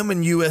 And him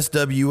in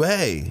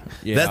USWA.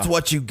 Yeah. That's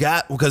what you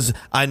got, because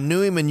I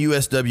knew him in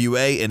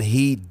USWA and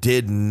he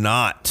did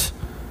not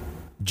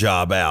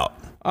job out.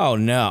 Oh,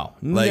 no.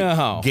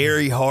 No.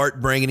 Gary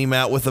Hart bringing him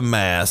out with a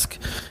mask,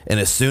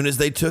 and as soon as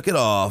they took it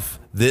off,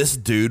 this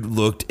dude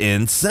looked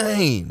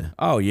insane.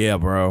 Oh, yeah,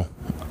 bro.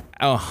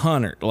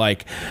 100.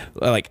 Like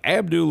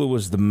Abdullah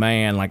was the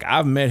man. Like,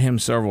 I've met him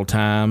several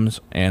times,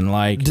 and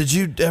like, did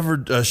you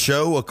ever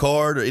show a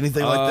card or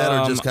anything like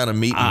that, or just kind of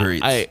meet and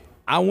greets?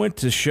 I went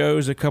to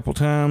shows a couple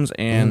times,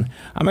 and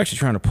I'm actually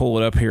trying to pull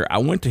it up here. I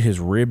went to his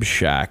Rib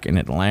Shack in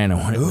Atlanta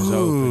when it was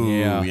open.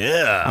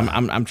 Yeah.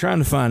 I'm trying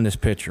to find this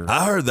picture.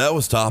 I heard that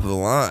was top of the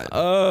line.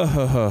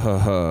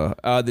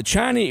 The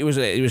Chinese,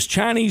 it was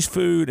Chinese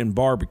food and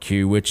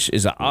barbecue, which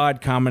is an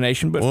odd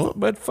combination,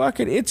 but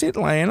fuck it, it's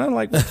Atlanta.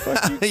 Like, what the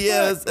fuck you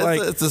yeah,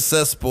 it's a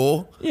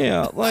cesspool.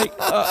 Yeah, like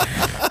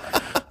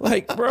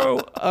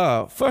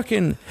bro,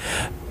 fucking.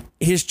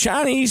 His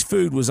Chinese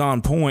food was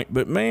on point,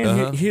 but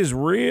man, his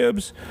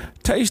ribs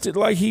tasted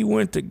like he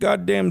went to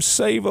goddamn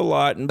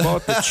Save-A-Lot and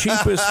bought the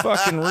cheapest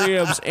fucking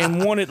ribs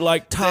and wanted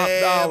like top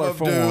dollar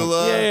for them.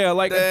 Yeah,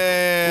 like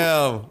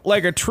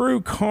a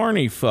true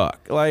carny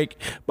fuck. Like,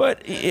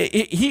 but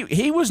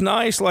he was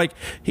nice. Like,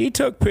 he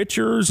took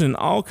pictures and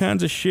all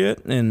kinds of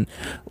shit, and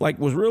like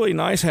was really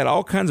nice. Had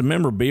all kinds of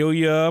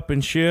memorabilia up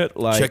and shit.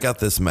 Like, check out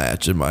this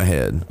match in my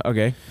head.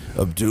 Okay,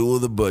 Abdullah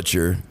the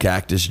Butcher,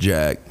 Cactus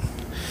Jack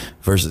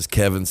versus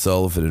Kevin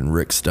Sullivan and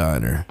Rick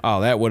Steiner. Oh,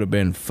 that would have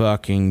been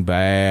fucking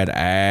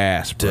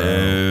badass,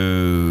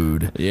 bro.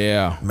 Dude.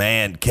 Yeah.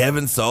 Man,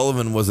 Kevin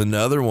Sullivan was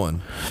another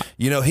one.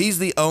 He's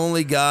the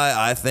only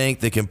guy, I think,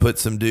 that can put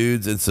some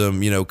dudes in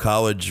some,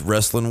 college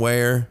wrestling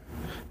wear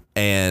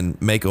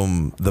and make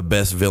them the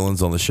best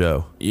villains on the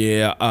show.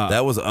 Yeah.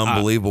 That was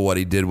unbelievable what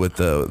he did with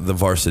the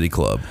Varsity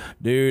Club.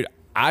 Dude,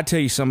 I tell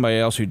you, somebody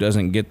else who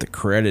doesn't get the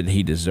credit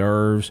he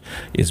deserves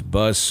is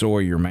Buzz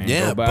Sawyer, man.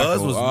 Yeah, Buzz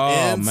was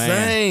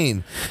insane.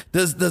 Man.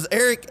 Does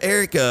Eric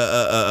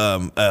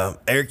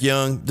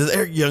Young, does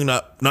Eric Young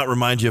not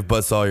remind you of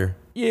Buzz Sawyer?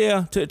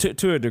 Yeah,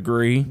 to a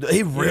degree.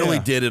 He really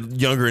did it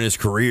younger in his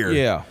career.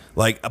 Yeah.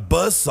 Like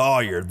Buzz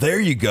Sawyer, there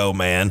you go,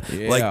 man.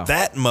 Yeah. Like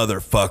that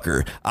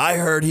motherfucker. I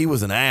heard he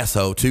was an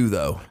asshole too,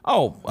 though.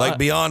 Oh, like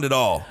beyond it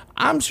all.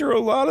 I'm sure a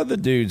lot of the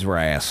dudes were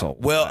assholes.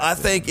 Well, I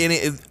think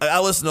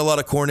I listen to a lot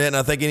of Cornette, and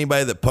I think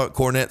anybody that punked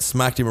Cornette,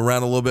 smacked him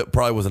around a little bit,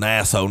 probably was an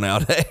asshole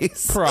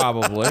nowadays.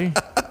 Probably.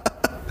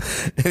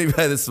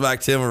 Anybody that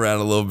smacked him around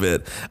a little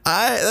bit.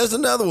 There's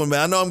another one, man.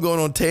 I know I'm going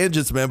on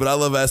tangents, man, but I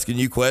love asking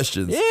you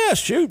questions. Yeah,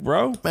 shoot,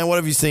 bro. Man, what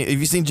have you seen? Have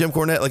you seen Jim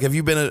Cornette? Like, have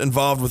you been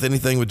involved with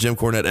anything with Jim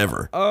Cornette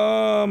ever?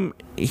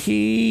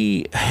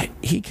 He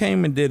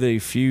came and did a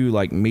few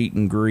like meet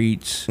and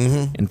greets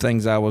and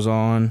things I was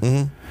on.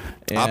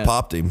 Mm-hmm. I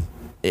popped him.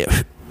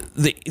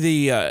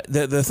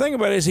 The thing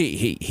about it is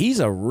he's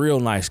a real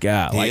nice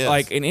guy.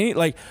 Here's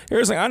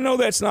the thing. I know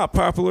that's not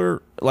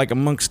popular like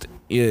amongst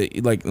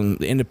like the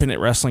independent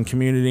wrestling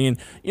community, and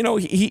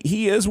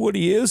he is what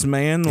he is,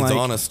 man. He's like,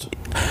 honest.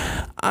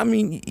 I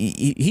mean,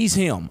 he's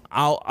him.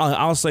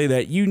 I'll say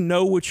that. You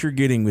know what you're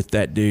getting with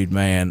that dude,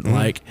 man.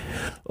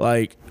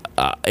 Mm-hmm.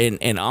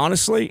 And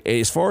honestly,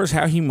 as far as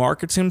how he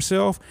markets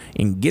himself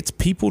and gets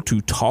people to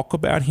talk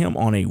about him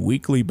on a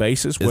weekly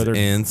basis, whether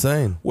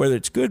insane, whether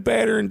it's good,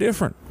 bad, or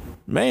indifferent,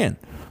 man.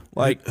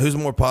 Like, who's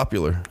more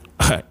popular?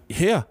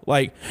 Yeah,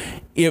 like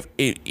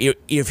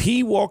if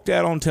he walked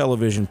out on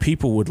television,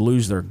 people would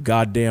lose their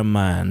goddamn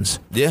minds.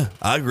 Yeah,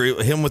 I agree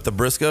with him with the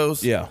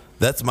Briscoes. Yeah,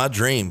 that's my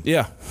dream.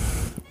 Yeah,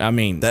 I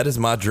mean that is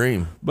my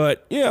dream.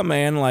 But yeah,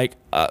 man, I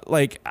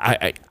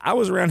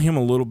was around him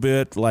a little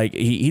bit. Like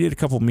he did a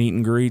couple meet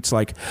and greets.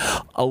 Like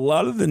a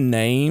lot of the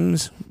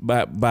names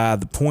by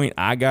the point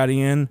I got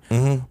in,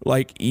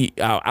 like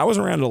I was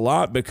around a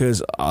lot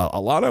because a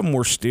lot of them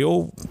were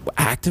still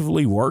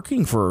actively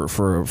working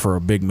for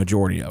a big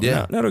majority of them.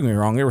 Yeah, now, don't get me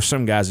wrong. There were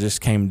some guys that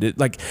just came to,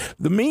 like,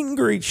 the meet and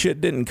greet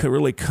shit didn't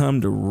really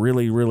come to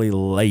really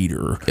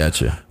later.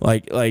 Gotcha.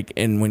 Like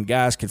and when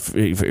guys could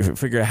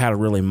figure out how to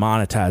really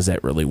monetize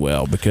that really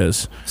well,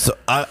 because so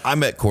I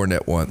met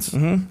Cornette once.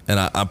 And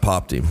I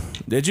popped him.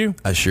 Did you?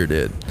 I sure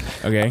did.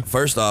 Okay.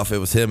 First off, it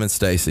was him and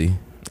Stacy.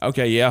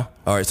 Okay, yeah.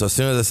 All right, so as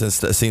soon as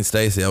I seen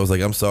Stacy, I was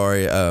like, I'm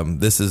sorry,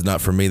 this is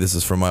not for me. This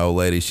is for my old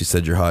lady. She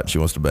said you're hot and she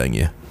wants to bang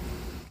you.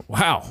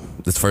 Wow.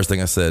 That's the first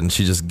thing I said, and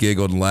she just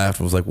giggled and laughed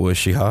and was like, well, is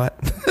she hot?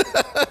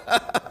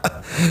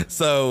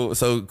 So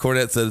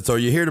Cornette said, so are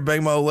you here to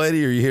bang my old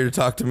lady or are you here to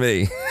talk to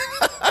me?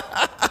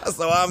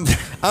 So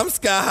I'm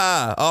sky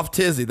high off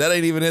Tizzy. That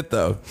ain't even it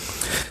though.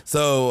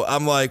 So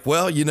I'm like,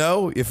 well,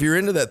 if you're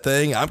into that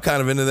thing, I'm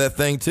kind of into that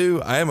thing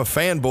too. I am a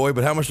fanboy,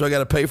 but how much do I got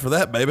to pay for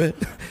that, baby?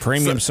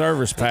 Premium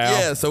service, pal.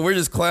 Yeah, so we're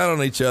just clowning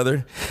on each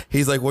other.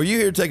 He's like, well, you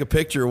here to take a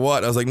picture or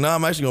what? I was like, no,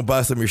 I'm actually going to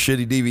buy some of your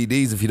shitty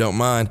DVDs if you don't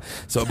mind.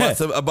 So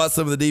I bought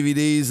some of the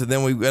DVDs, and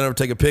then we went over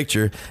to take a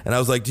picture. And I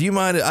was like, do you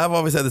mind? I've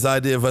always had this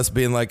idea of us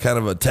being like kind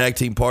of a tag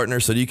team partner.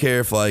 So do you care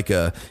if I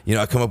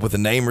come up with a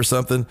name or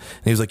something?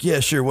 And he was like,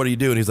 yeah, sure. What are you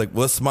doing? He's like,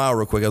 well, let's smile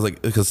real quick. I was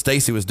like, because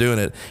Stacy was doing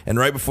it. And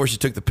right before she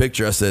took the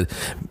picture, I said,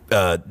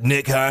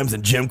 Nick Himes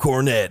and Jim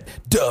Cornette,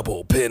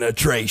 double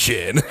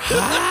penetration.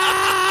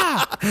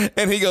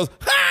 And he goes,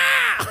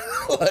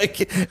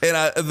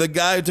 the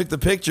guy who took the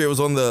picture, it was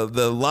on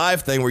the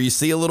live thing where you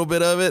see a little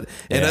bit of it,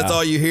 and that's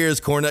all you hear is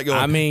Cornette going.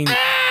 I mean,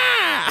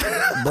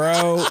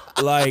 bro,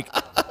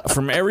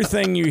 from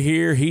everything you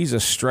hear, he's a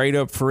straight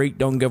up freak.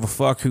 Don't give a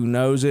fuck who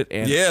knows it.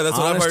 And yeah, that's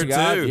what I've heard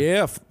too.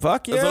 Yeah,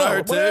 fuck yeah, that's what I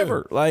heard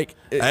whatever.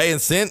 Too. Hey, and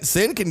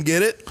Sin can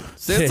get it.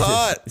 Sin's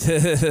hot.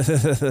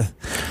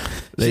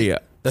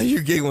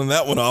 You're giggling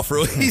that one off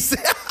real easy.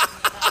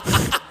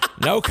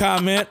 No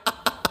comment.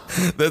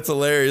 That's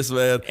hilarious,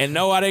 man. And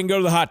no, I didn't go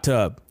to the hot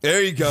tub.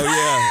 There you go,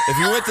 yeah. If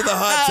you went to the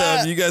hot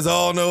tub, you guys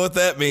all know what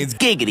that means.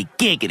 Giggity,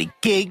 giggity,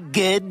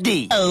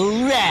 giggity. All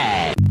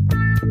right.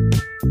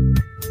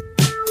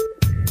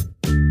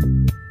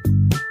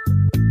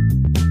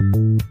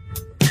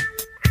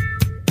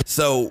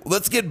 So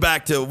let's get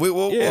back to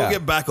we'll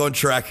get back on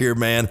track here,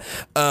 man.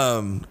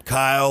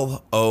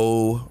 Kyle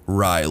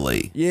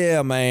O'Reilly.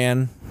 Yeah,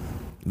 man.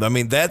 I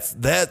mean, that's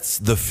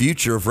the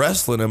future of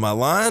wrestling. Am I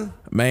lying?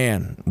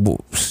 Man,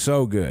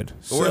 so good.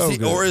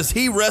 Or is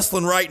he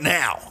wrestling right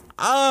now?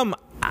 I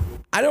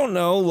don't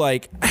know.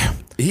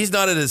 He's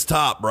not at his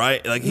top,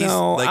 right?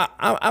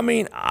 I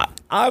mean,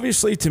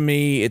 obviously, to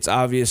me, it's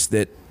obvious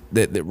that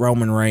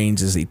Roman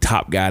Reigns is the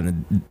top guy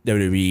in the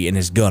WWE and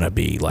is gonna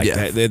be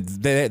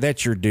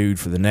that's your dude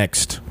for the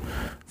next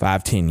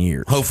 5-10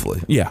 years,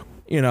 hopefully. Yeah,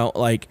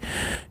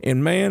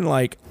 and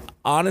man,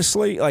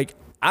 honestly,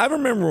 I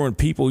remember when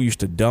people used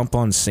to dump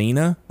on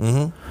Cena,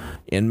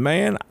 and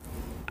man,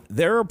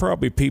 there are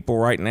probably people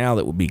right now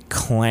that would be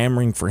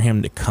clamoring for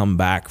him to come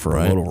back for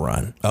a little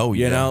run. Oh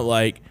yeah,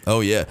 oh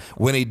yeah.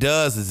 When he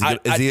does,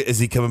 is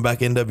he coming back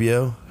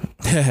NWO?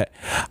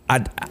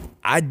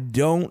 I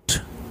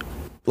don't.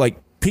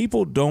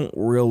 People don't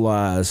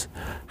realize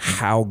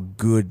how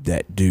good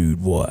that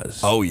dude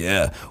was. Oh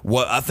yeah.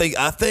 Well, I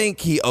think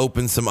he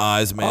opened some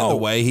eyes, man. The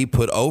way he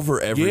put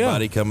over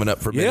everybody coming up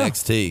from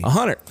NXT.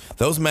 100.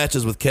 Those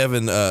matches with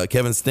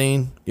Kevin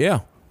Steen.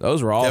 Yeah,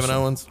 those were awesome. Kevin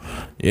Owens.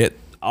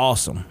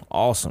 Awesome.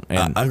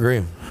 And I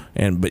agree.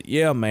 But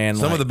yeah, man,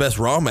 some of the best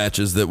Raw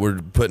matches that we're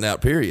putting out.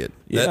 Period.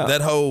 Yeah.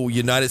 That whole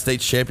United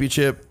States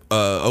Championship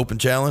Open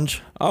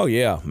Challenge. Oh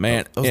yeah,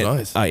 man, that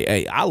was nice.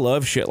 I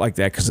love shit like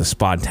that because the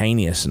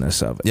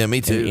spontaneousness of it. Yeah,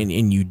 me too.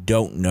 And you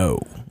don't know,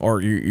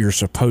 or you're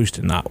supposed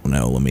to not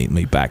know. Let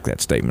me back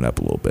that statement up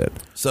a little bit.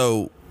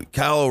 So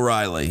Kyle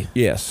O'Reilly.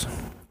 Yes.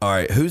 All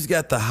right, who's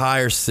got the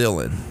higher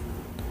ceiling,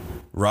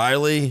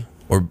 Riley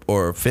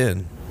or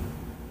Finn?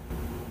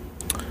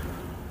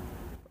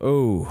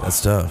 Oh,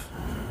 that's tough.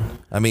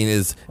 I mean,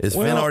 is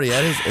Finn already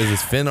at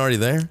is Finn already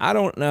there? I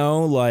don't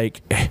know.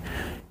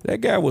 That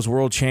guy was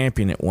world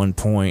champion at one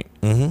point,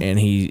 and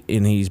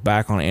he's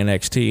back on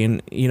NXT,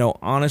 and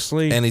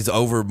honestly, and he's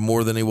over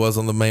more than he was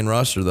on the main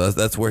roster.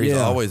 That's where he's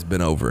always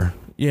been over.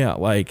 Yeah,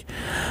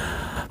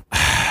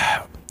 I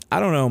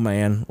don't know,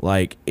 man.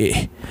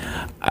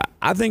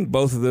 I think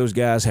both of those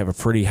guys have a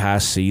pretty high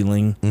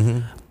ceiling.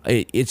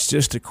 It's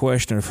just a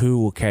question of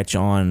who will catch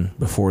on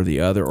before the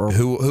other, or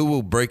who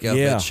will break out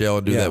that shell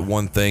and do that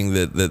one thing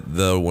that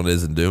the other one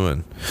isn't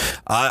doing.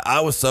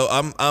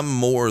 I'm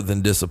more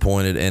than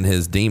disappointed in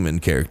his demon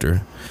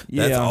character.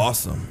 That's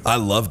awesome. I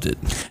loved it.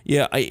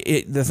 Yeah,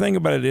 the thing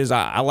about it is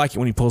I like it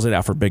when he pulls it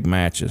out for big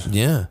matches.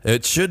 Yeah,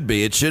 it should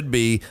be. It should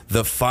be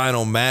the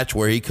final match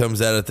where he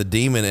comes out at the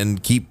demon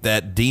and keep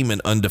that demon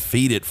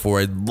undefeated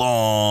for a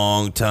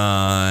long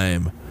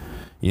time.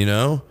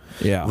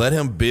 Yeah. Let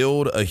him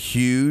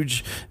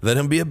let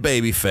him be a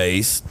baby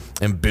face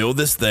and build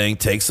this thing,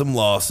 take some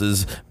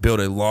losses, build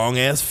a long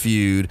ass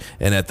feud,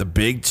 and at the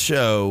big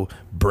show,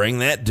 bring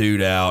that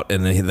dude out,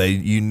 and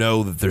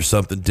that there's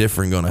something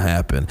different going to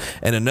happen.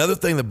 And another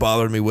thing that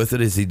bothered me with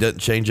it is he doesn't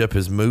change up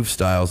his move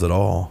styles at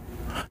all.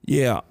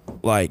 Yeah,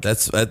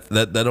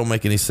 that don't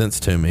make any sense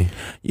to me.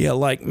 Yeah,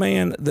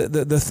 man,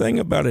 the thing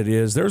about it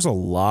is there's a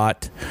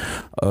lot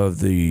of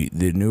the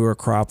newer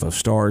crop of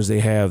stars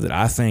they have that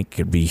I think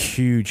could be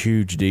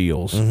huge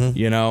deals. But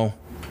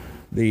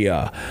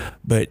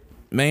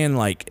man,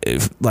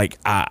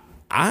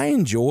 I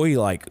enjoy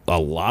like a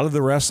lot of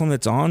the wrestling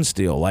that's on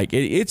still. Like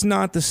it's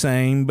not the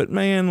same, but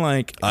man,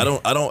 like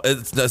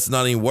that's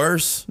not any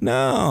worse.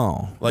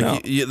 No,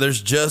 like no.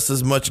 there's just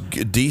as much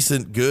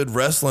decent, good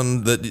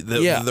wrestling that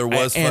there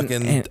was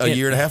a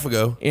year and a half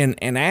ago.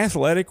 And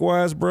athletic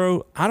wise,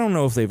 bro, I don't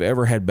know if they've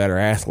ever had better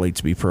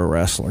athletes be pro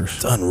wrestlers.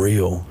 It's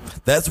unreal.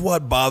 That's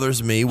what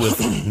bothers me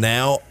with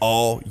now.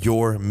 All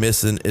you're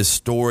missing is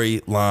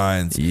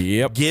storylines.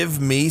 Yep.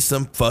 Give me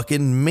some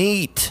fucking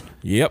meat.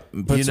 Yep.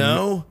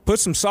 Put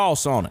some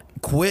sauce on it.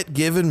 Quit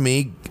giving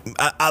me.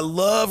 I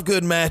love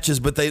good matches,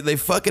 but they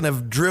fucking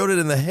have drilled it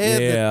in the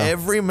head that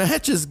every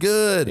match is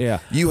good. Yeah.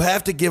 You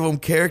have to give them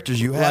characters.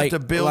 You have to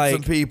build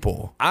some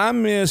people. I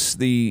miss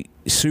the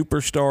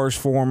Superstars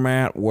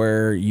format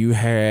where you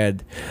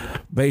had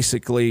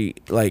basically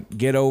like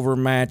get over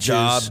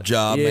matches,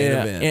 job main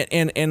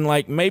event, and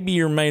like maybe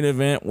your main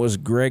event was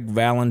Greg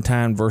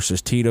Valentine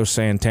versus Tito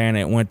Santana.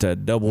 It went to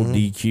double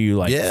DQ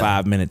like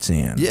 5 minutes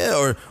in.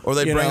 Yeah, or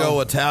they bring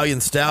old Italian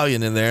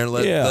Stallion in there and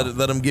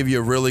let them give you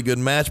a really good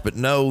match, but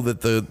know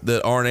that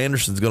that Arn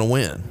Anderson's going to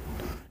win.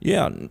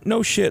 Yeah,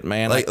 no shit,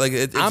 man.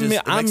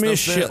 I miss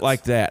shit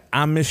like that.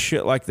 I miss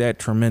shit like that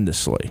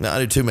tremendously. No, I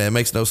do too, man. It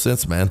makes no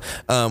sense, man.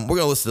 We're going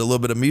to listen to a little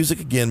bit of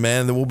music again, man,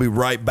 and then we'll be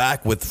right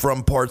back with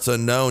From Parts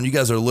Unknown. You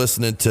guys are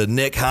listening to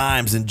Nick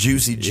Himes and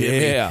Juicy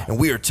Jimmy, and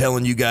we are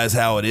telling you guys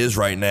how it is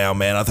right now,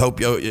 man. I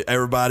hope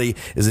everybody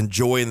is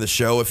enjoying the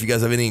show. If you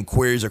guys have any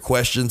inquiries or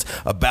questions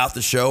about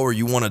the show, or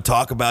you want to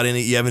talk about want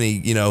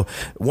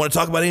to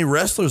talk about any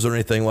wrestlers or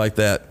anything like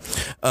that,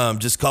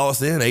 just call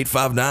us in,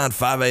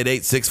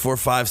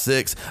 859-588-6456.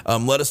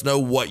 Let us know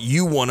what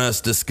you want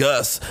us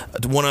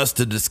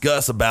to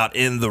discuss about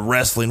in the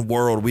wrestling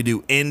world. We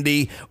do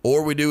indie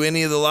or we do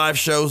any of the live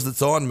shows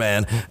that's on,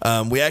 man.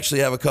 We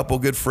actually have a couple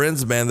good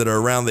friends, man, that are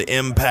around the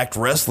Impact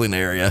Wrestling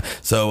area,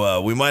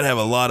 so we might have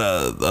a lot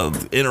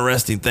of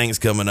interesting things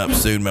coming up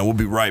soon, man. We'll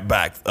be right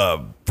back.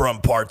 From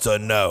Parts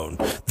Unknown,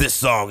 this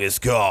song is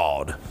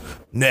called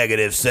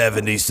Negative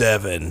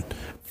 77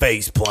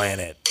 Face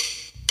Planet.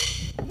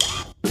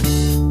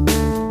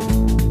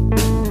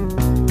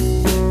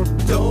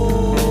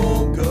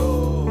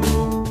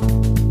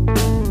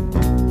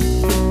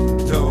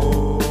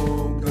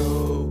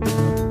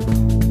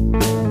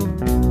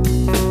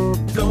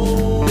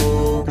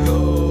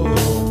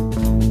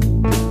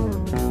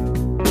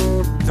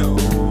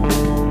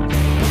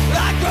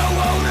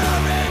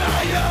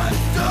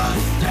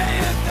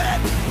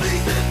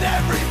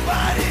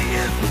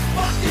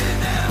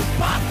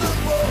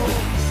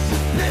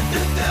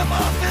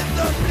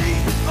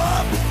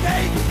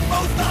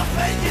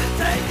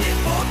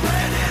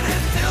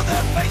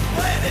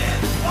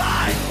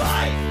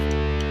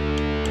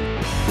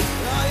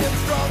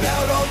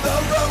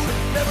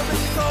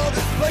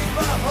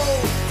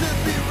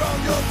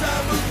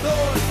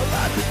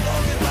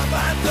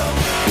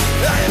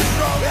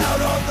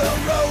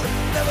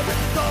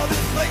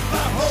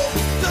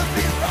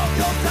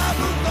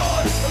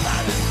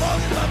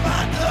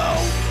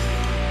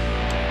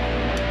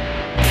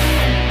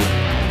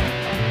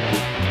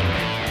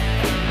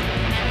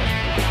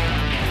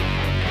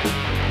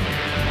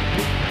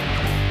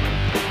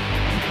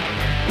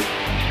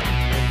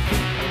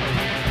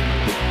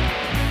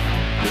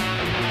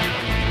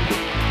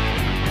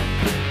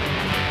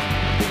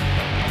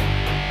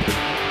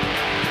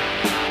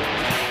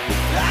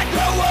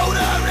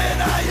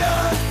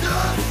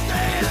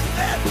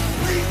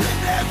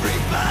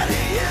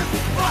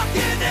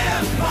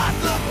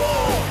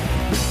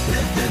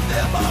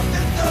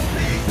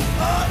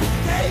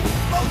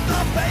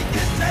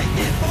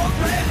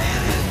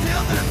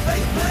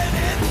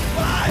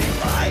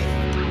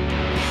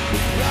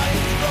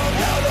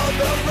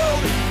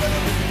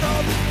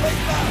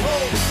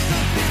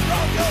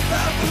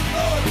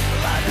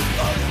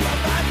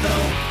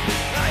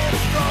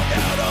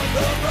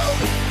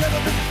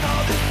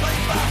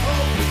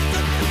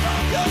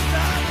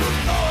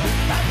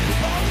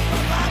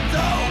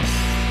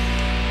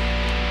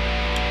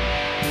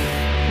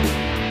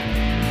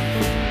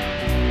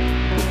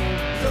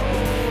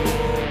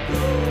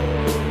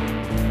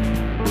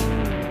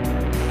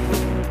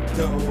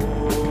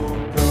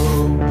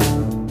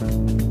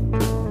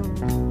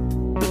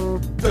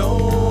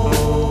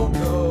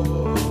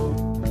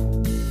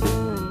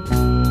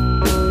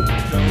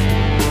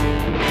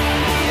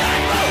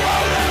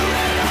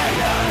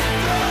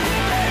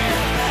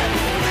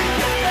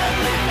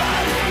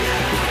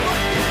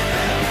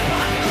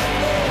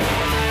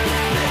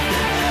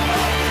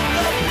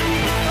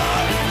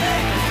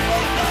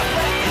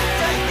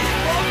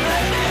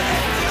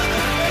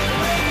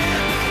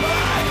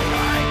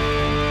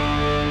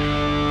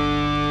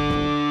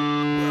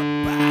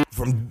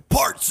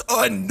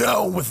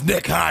 Unknown with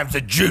Nick Himes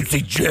and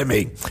Juicy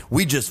Jimmy.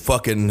 We just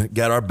fucking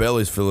got our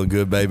bellies feeling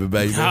good, baby.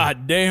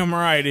 God damn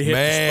right, it hit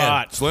the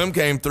spot. Slim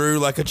came through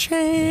like a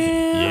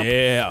champ.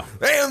 Yeah.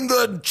 And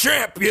the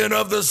champion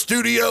of the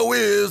studio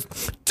is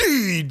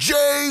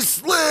DJ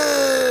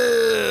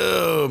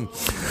Slim.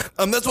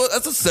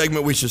 That's a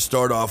segment we should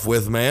start off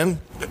with,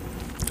 man.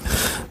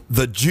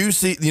 the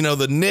juicy,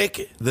 the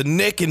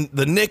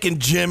Nick and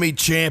Jimmy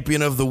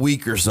champion of the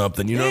week or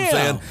something. You know what I'm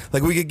saying?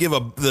 Like we could give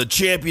the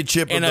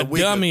championship and of the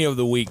week. And a dummy of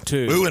the week,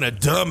 too. Ooh, and a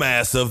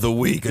dumbass of the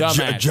week.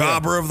 A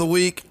jobber of the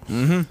week.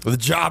 Mm-hmm. The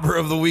jobber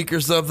of the week or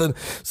something.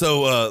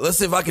 So let's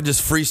see if I can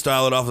just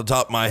freestyle it off the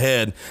top of my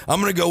head. I'm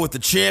going to go with the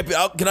champion.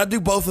 Can I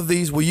do both of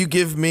these? Will you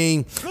give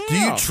me, do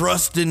you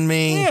trust in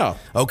me? Yeah.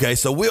 Okay,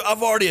 so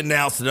I've already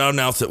announced it. I'll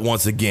announce it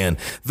once again.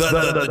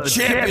 The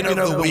champion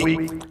of the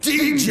week,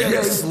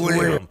 DJ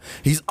Slim.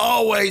 He's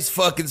always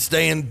fucking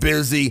staying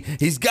busy.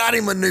 He's got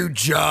him a new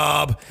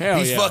job.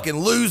 He's fucking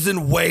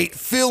losing weight,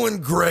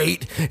 feeling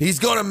great. He's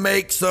going to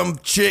make some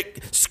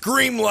chick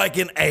scream like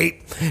an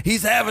ape.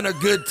 He's having a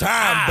good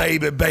time,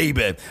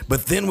 baby.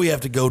 But then we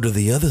have to go to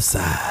the other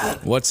side.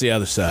 What's the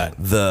other side?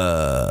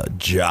 The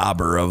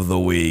jobber of the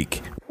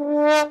week.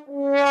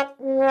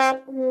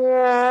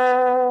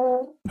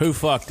 Who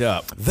fucked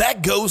up?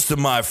 That goes to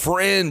my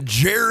friend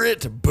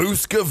Jarrett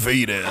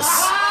Buscavitas.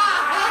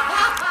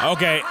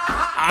 Okay,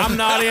 I'm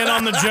not in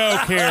on the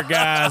joke here,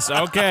 guys.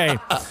 Okay.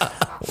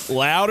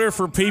 Louder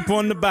for people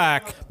in the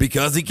back.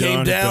 Because he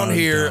came down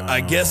here,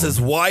 I guess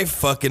his wife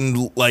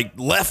fucking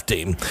left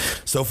him.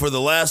 So for the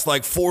last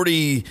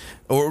 40,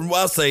 or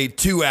I'll say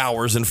 2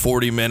 hours and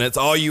 40 minutes,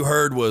 all you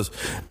heard was,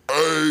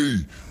 "Hey,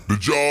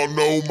 did y'all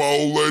know my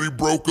old lady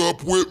broke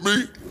up with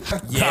me?"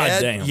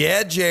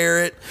 Yeah,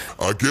 Jarrett.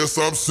 I guess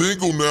I'm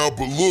single now,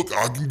 but look,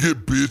 I can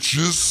get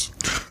bitches.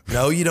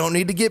 No, you don't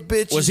need to get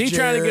bitches. Was he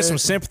trying to get some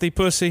sympathy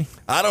pussy?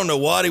 I don't know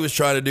what he was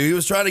trying to do. He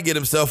was trying to get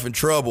himself in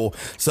trouble.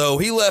 So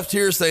he left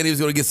here saying he was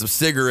going to get some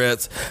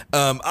cigarettes.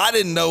 I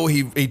didn't know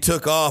he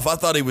took off. I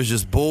thought he was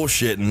just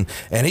bullshitting.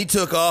 And he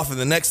took off, and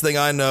the next thing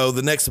I know,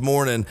 the next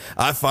morning,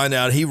 I find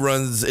out he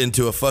runs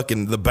into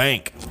the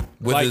bank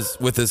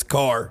with his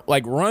car.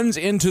 Like runs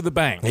into the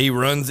bank. He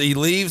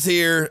leaves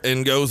here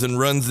and goes and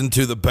runs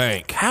into the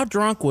bank. How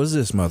drunk was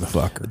this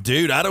motherfucker?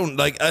 Dude,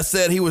 like I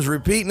said, he was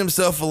repeating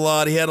himself a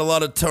lot. He had a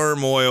lot of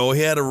turmoil.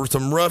 He had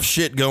some rough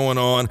shit going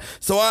on.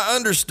 So I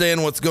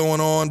understand what's going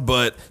on,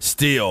 but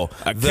still.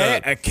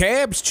 A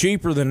cab's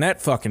cheaper than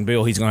that fucking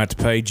bill he's going to have to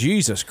pay.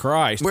 Jesus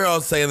Christ. We're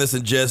all saying this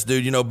in jest,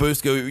 dude.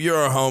 Busco, you're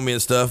our homie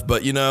and stuff,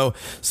 but,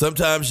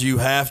 sometimes you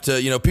have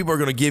to, people are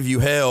going to give you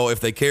hell if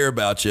they care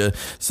about you.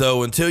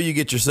 So until you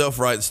get yourself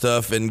right and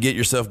stuff and get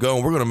yourself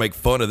going, we're going to make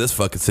fun of this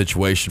fucking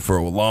situation for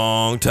a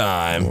long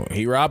time.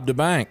 He robbed a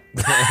bank.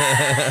 We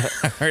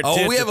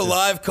have a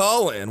live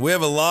call-in. We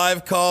have a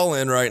live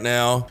call-in right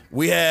now.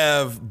 We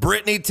have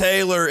Brittany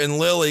Taylor and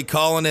Lily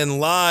calling in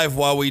live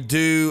while we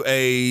do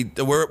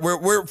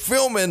we're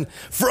filming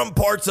From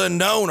Parts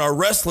Unknown, our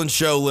wrestling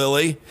show,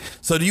 Lily.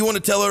 So do you want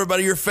to tell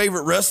everybody your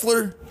favorite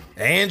wrestler?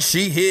 And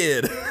she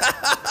hid.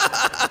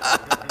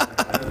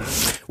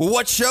 Well,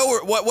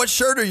 what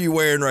shirt are you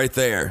wearing right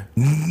there?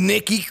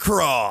 Nikki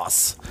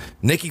Cross.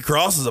 Nikki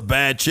Cross is a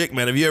bad chick,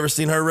 man. Have you ever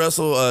seen her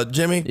wrestle,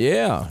 Jimmy?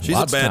 Yeah. She's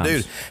a bad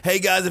dude. Hey,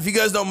 guys, if you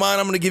guys don't mind,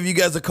 I'm going to give you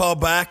guys a call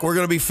back. We're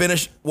going to be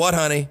finished. What,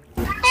 honey?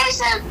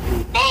 There's a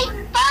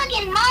big bug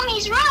in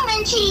Mommy's room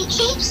and she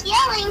keeps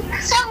yelling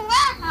so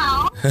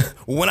loud.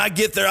 When I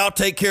get there, I'll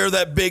take care of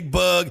that big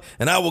bug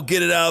and I will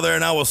get it out of there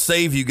and I will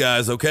save you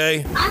guys,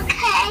 okay?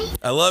 Okay.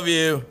 I love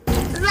you.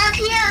 Love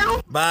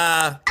you.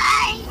 Bye.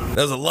 Bye.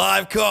 That was a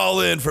live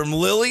call-in from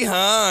Lily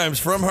Himes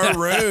from her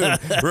room,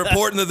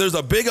 reporting that there's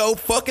a big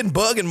old fucking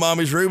bug in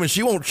Mommy's room and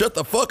she won't shut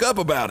the fuck up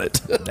about it.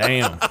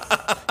 Damn.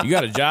 You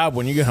got a job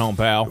when you get home,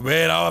 pal.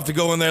 Man, I'll have to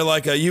go in there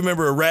like you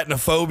remember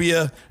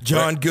Arachnophobia?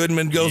 John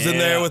Goodman goes in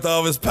there with all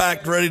of his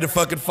pack ready to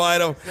fucking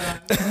fight him.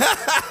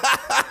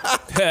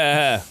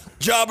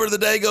 Jobber of the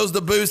day goes to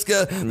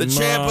Busca. The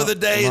champ of the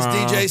day is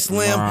DJ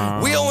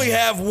Slim. We only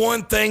have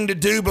one thing to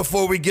do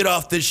before we get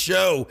off this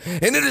show,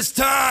 and it is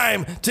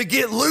time to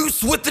get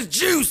loose with the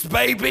juice,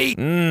 baby.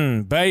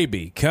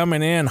 Baby,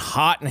 coming in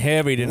hot and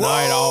heavy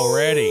tonight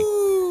already.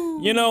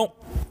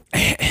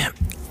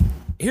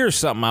 Here's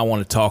something I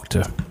want to talk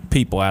to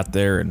people out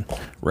there in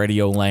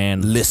Radio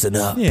Land. Listen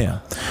up. Yeah.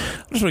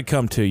 I just want to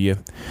come to you.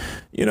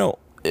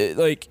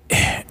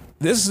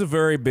 This is a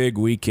very big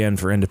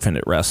weekend for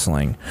independent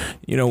wrestling.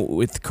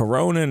 With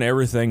Corona and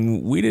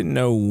everything, we didn't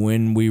know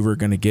when we were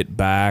going to get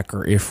back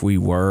or if we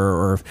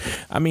were.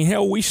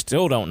 Hell, we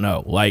still don't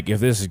know, if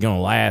this is going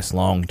to last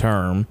long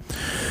term.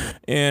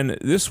 And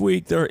this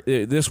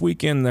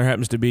weekend, there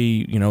happens to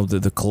be,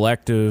 the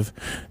Collective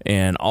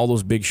and all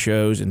those big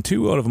shows, and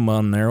two of them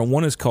on there.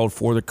 One is called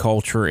For the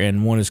Culture,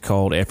 and one is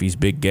called Effie's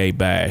Big Gay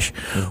Bash.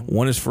 Mm-hmm.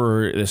 One is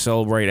to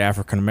celebrate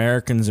African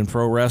Americans in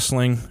pro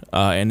wrestling,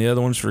 and the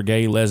other one's for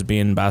gay,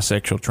 lesbian,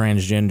 bisexual,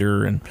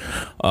 transgender, and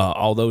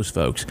all those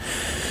folks.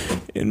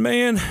 And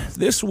man,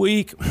 this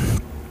week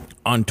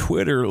on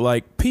Twitter,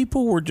 like,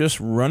 people were just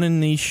running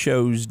these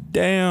shows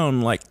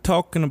down, like,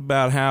 talking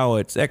about how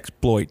it's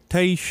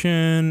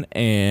exploitation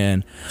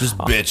and just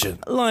bitching.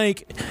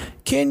 Like,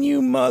 can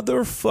you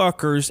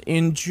motherfuckers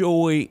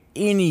enjoy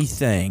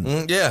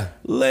anything? Yeah.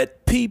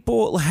 Let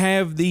people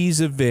have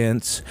these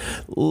events.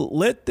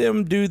 Let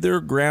them do their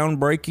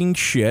groundbreaking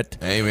shit.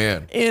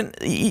 Amen. And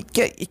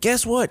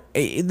guess what?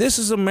 This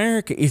is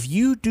America. If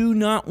you do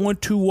not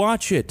want to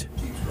watch it,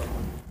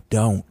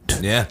 don't.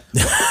 Yeah.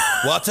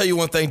 Well, I'll tell you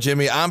one thing,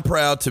 Jimmy. I'm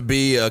proud to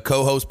be a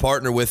co-host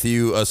partner with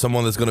you,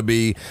 someone that's going to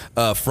be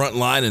front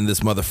line in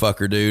this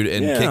motherfucker, dude,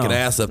 and kicking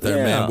ass up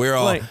there, man.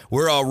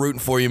 We're all rooting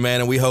for you,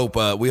 man, and we hope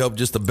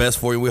just the best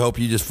for you. We hope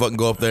you just fucking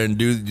go up there and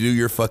do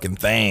your fucking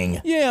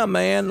thing. Yeah,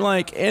 man.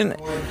 Like to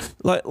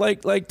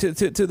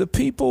the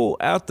people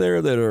out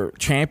there that are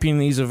championing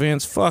these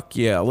events, fuck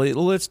yeah,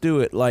 let's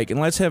do it. Like, and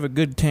let's have a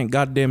good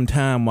goddamn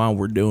time while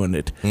we're doing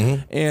it.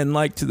 Mm-hmm. And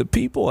like to the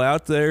people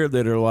out there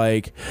that are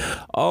like,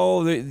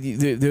 oh,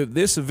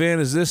 this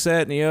event is this,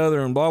 that, and the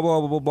other, and blah, blah,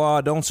 blah, blah,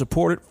 blah. Don't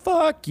support it.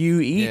 Fuck you.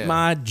 Eat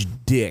my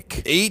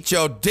dick. Eat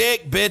your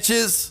dick,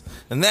 bitches.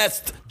 And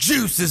that's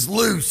juice is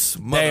loose,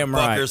 motherfuckers. Damn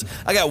right.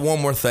 I got one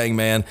more thing,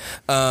 man.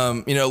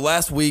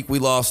 Last week we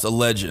lost a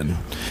legend.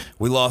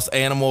 We lost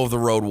Animal of the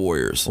Road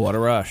Warriors. What a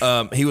rush.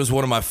 He was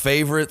one of my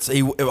favorites.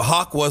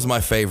 Hawk was my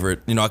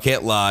favorite. I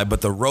can't lie.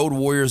 But the Road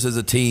Warriors as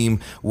a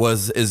team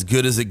was as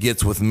good as it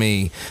gets with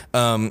me.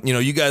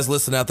 You guys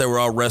listen out there, we're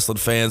all wrestling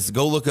fans.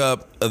 Go look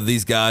up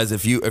these guys.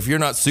 If you're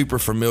not super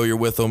familiar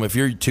with them, if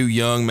you're too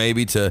young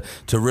maybe to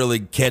really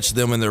catch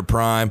them in their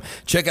prime,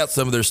 check out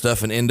some of their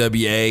stuff in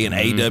NWA and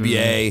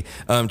AWA.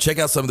 Check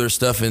out some of their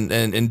stuff in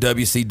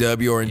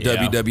WCW or in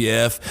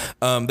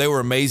WWF. They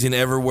were amazing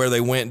everywhere they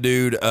went,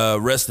 dude.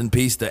 Rest in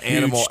peace to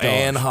Animal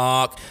and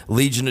Hawk,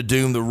 Legion of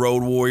Doom, the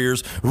Road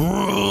Warriors. What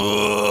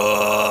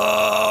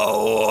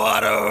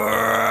a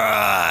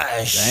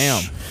rush.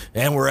 Damn.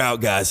 And we're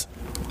out, guys.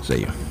 See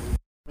you.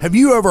 Have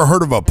you ever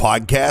heard of a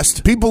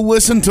podcast? People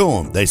listen to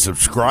them. They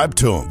subscribe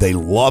to them. They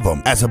love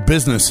them. As a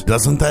business,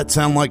 doesn't that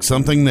sound like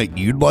something that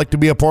you'd like to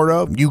be a part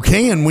of? You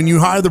can when you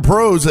hire the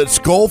pros at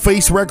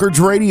Skullface Records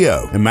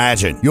Radio.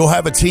 Imagine, you'll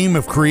have a team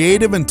of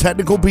creative and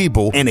technical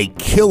people and a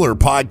killer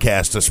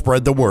podcast to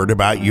spread the word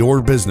about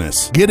your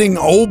business. Getting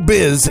old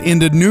biz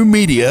into new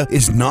media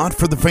is not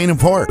for the faint of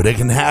heart, but it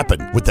can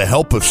happen with the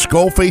help of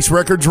Skullface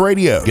Records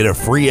Radio. Get a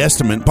free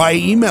estimate by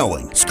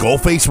emailing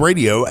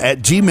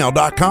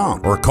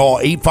skullfaceradio@gmail.com or call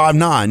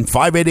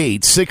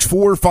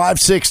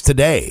 859-588-6456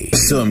 today.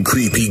 Some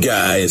creepy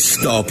guy is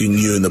stalking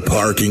you in the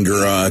parking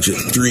garage at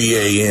 3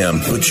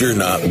 a.m., but you're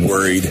not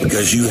worried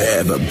because you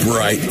have a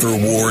Bright for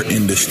War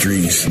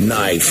Industries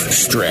knife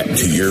strapped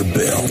to your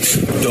belt.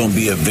 Don't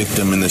be a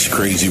victim in this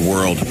crazy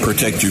world.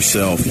 Protect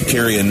yourself.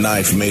 Carry a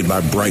knife made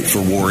by Bright for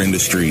War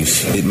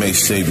Industries. It may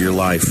save your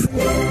life.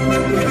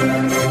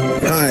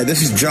 Hi,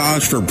 this is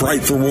Josh for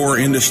Bright for War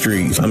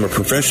Industries. I'm a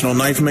professional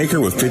knife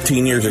maker with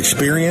 15 years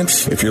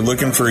experience. If you're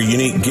looking for a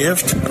unique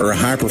gift or a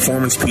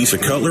high-performance piece of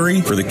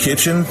cutlery for the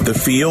kitchen, the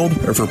field,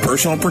 or for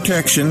personal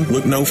protection,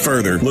 look no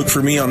further. Look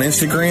for me on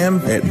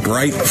Instagram at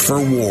Bright for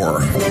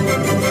War.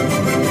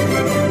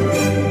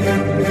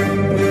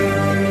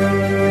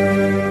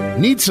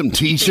 Need some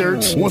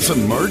t-shirts? Want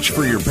some merch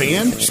for your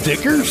band?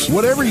 Stickers?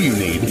 Whatever you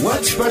need,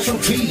 let Special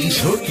Tees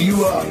hook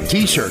you up.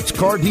 T-shirts,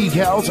 car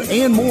decals,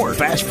 and more.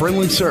 Fast,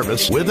 friendly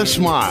service with a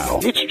smile.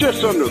 It's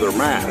just under their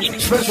mask.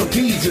 Special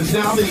Tees is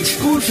now the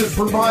exclusive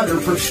provider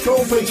for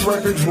Skullface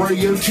Records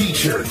Radio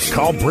t-shirts.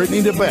 Call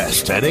Brittany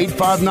DeBest at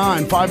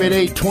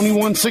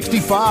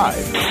 859-588-2165.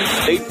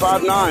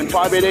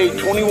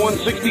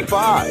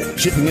 859-588-2165.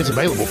 Shipping is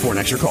available for an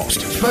extra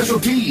cost. Special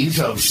Tees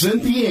of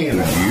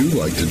Cynthiana. You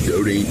like to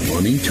donate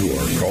money to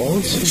our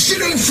cause?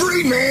 Shit ain't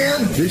free,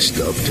 man. This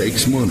stuff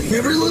takes money.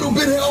 Every little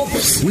bit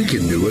helps. We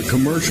can do a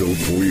commercial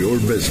for your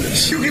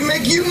business. You can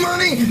make you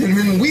money, and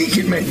then we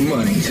can make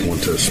money.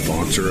 Want to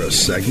sponsor a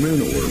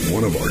segment or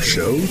one of our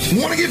shows?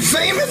 Want to get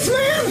famous,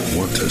 man?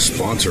 Want to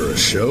sponsor a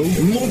show?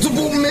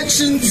 Multiple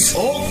mentions,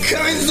 all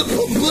kinds of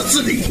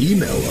publicity.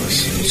 Email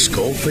us,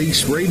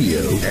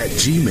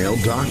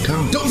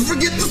 skullfaceradio@gmail.com. Don't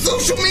forget the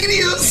social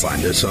medias.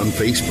 Find us on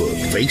Facebook,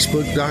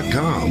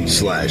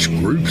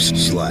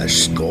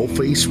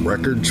 facebook.com/groups/Skullface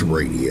Records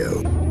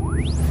Radio.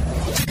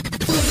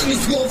 Listen to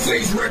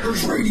Skullface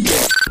Records Radio.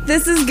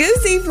 This is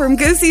Goosey from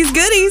Goosey's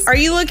Goodies. Are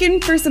you looking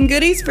for some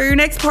goodies for your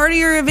next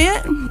party or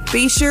event?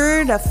 Be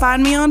sure to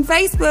find me on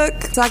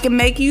Facebook so I can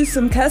make you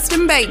some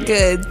custom baked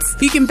goods.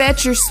 You can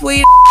bet your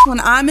sweet when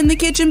I'm in the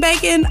kitchen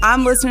baking,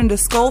 I'm listening to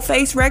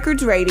Skullface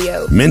Records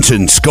Radio.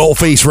 Mention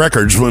Skullface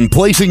Records when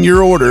placing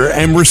your order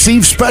and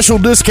receive special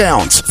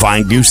discounts.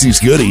 Find Goosey's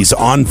Goodies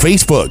on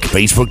Facebook,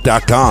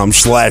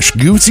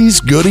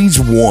 facebook.com/Goosey's Goodies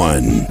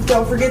 1.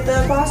 Don't forget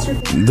the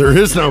apostrophe. There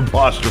is no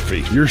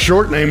apostrophe. Your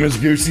short name is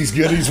Goosey's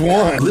Goodies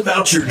 1. Live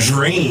out your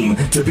dream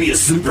to be a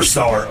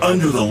superstar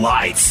under the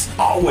lights.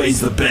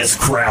 Always the best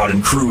crowd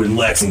and crew in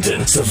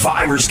Lexington.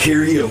 Survivors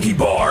Karaoke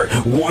Bar,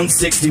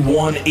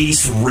 161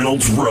 East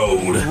Reynolds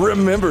Road.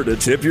 Remember to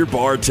tip your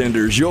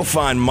bartenders. You'll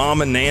find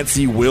Mama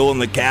Nancy, Will,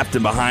 and the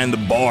captain behind the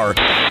bar.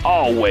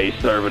 Always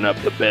serving up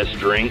the best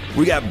drinks.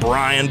 We got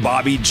Brian,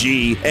 Bobby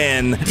G,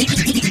 and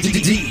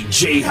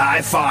DJ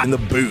Hi-Fi in the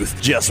booth,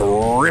 just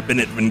ripping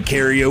it in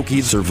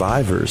karaoke.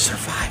 Survivors.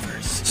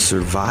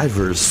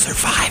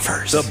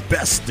 The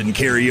best in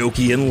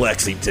karaoke in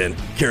Lexington.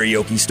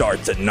 Karaoke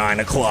starts at 9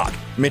 o'clock.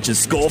 Mention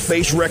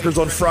Skullface Records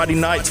on Friday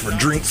nights for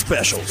drink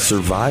specials.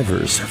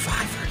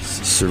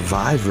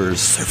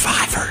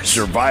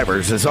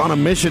 Survivors is on a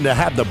mission to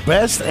have the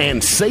best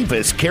and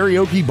safest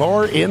karaoke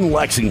bar in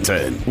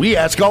Lexington. We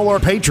ask all our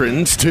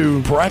patrons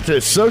to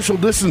practice social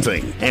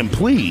distancing and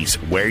please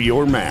wear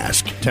your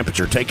mask.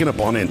 Temperature taken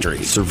upon entry.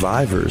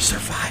 Survivors.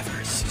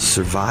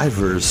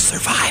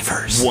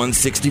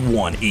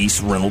 161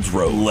 East Reynolds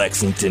Road,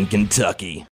 Lexington, Kentucky.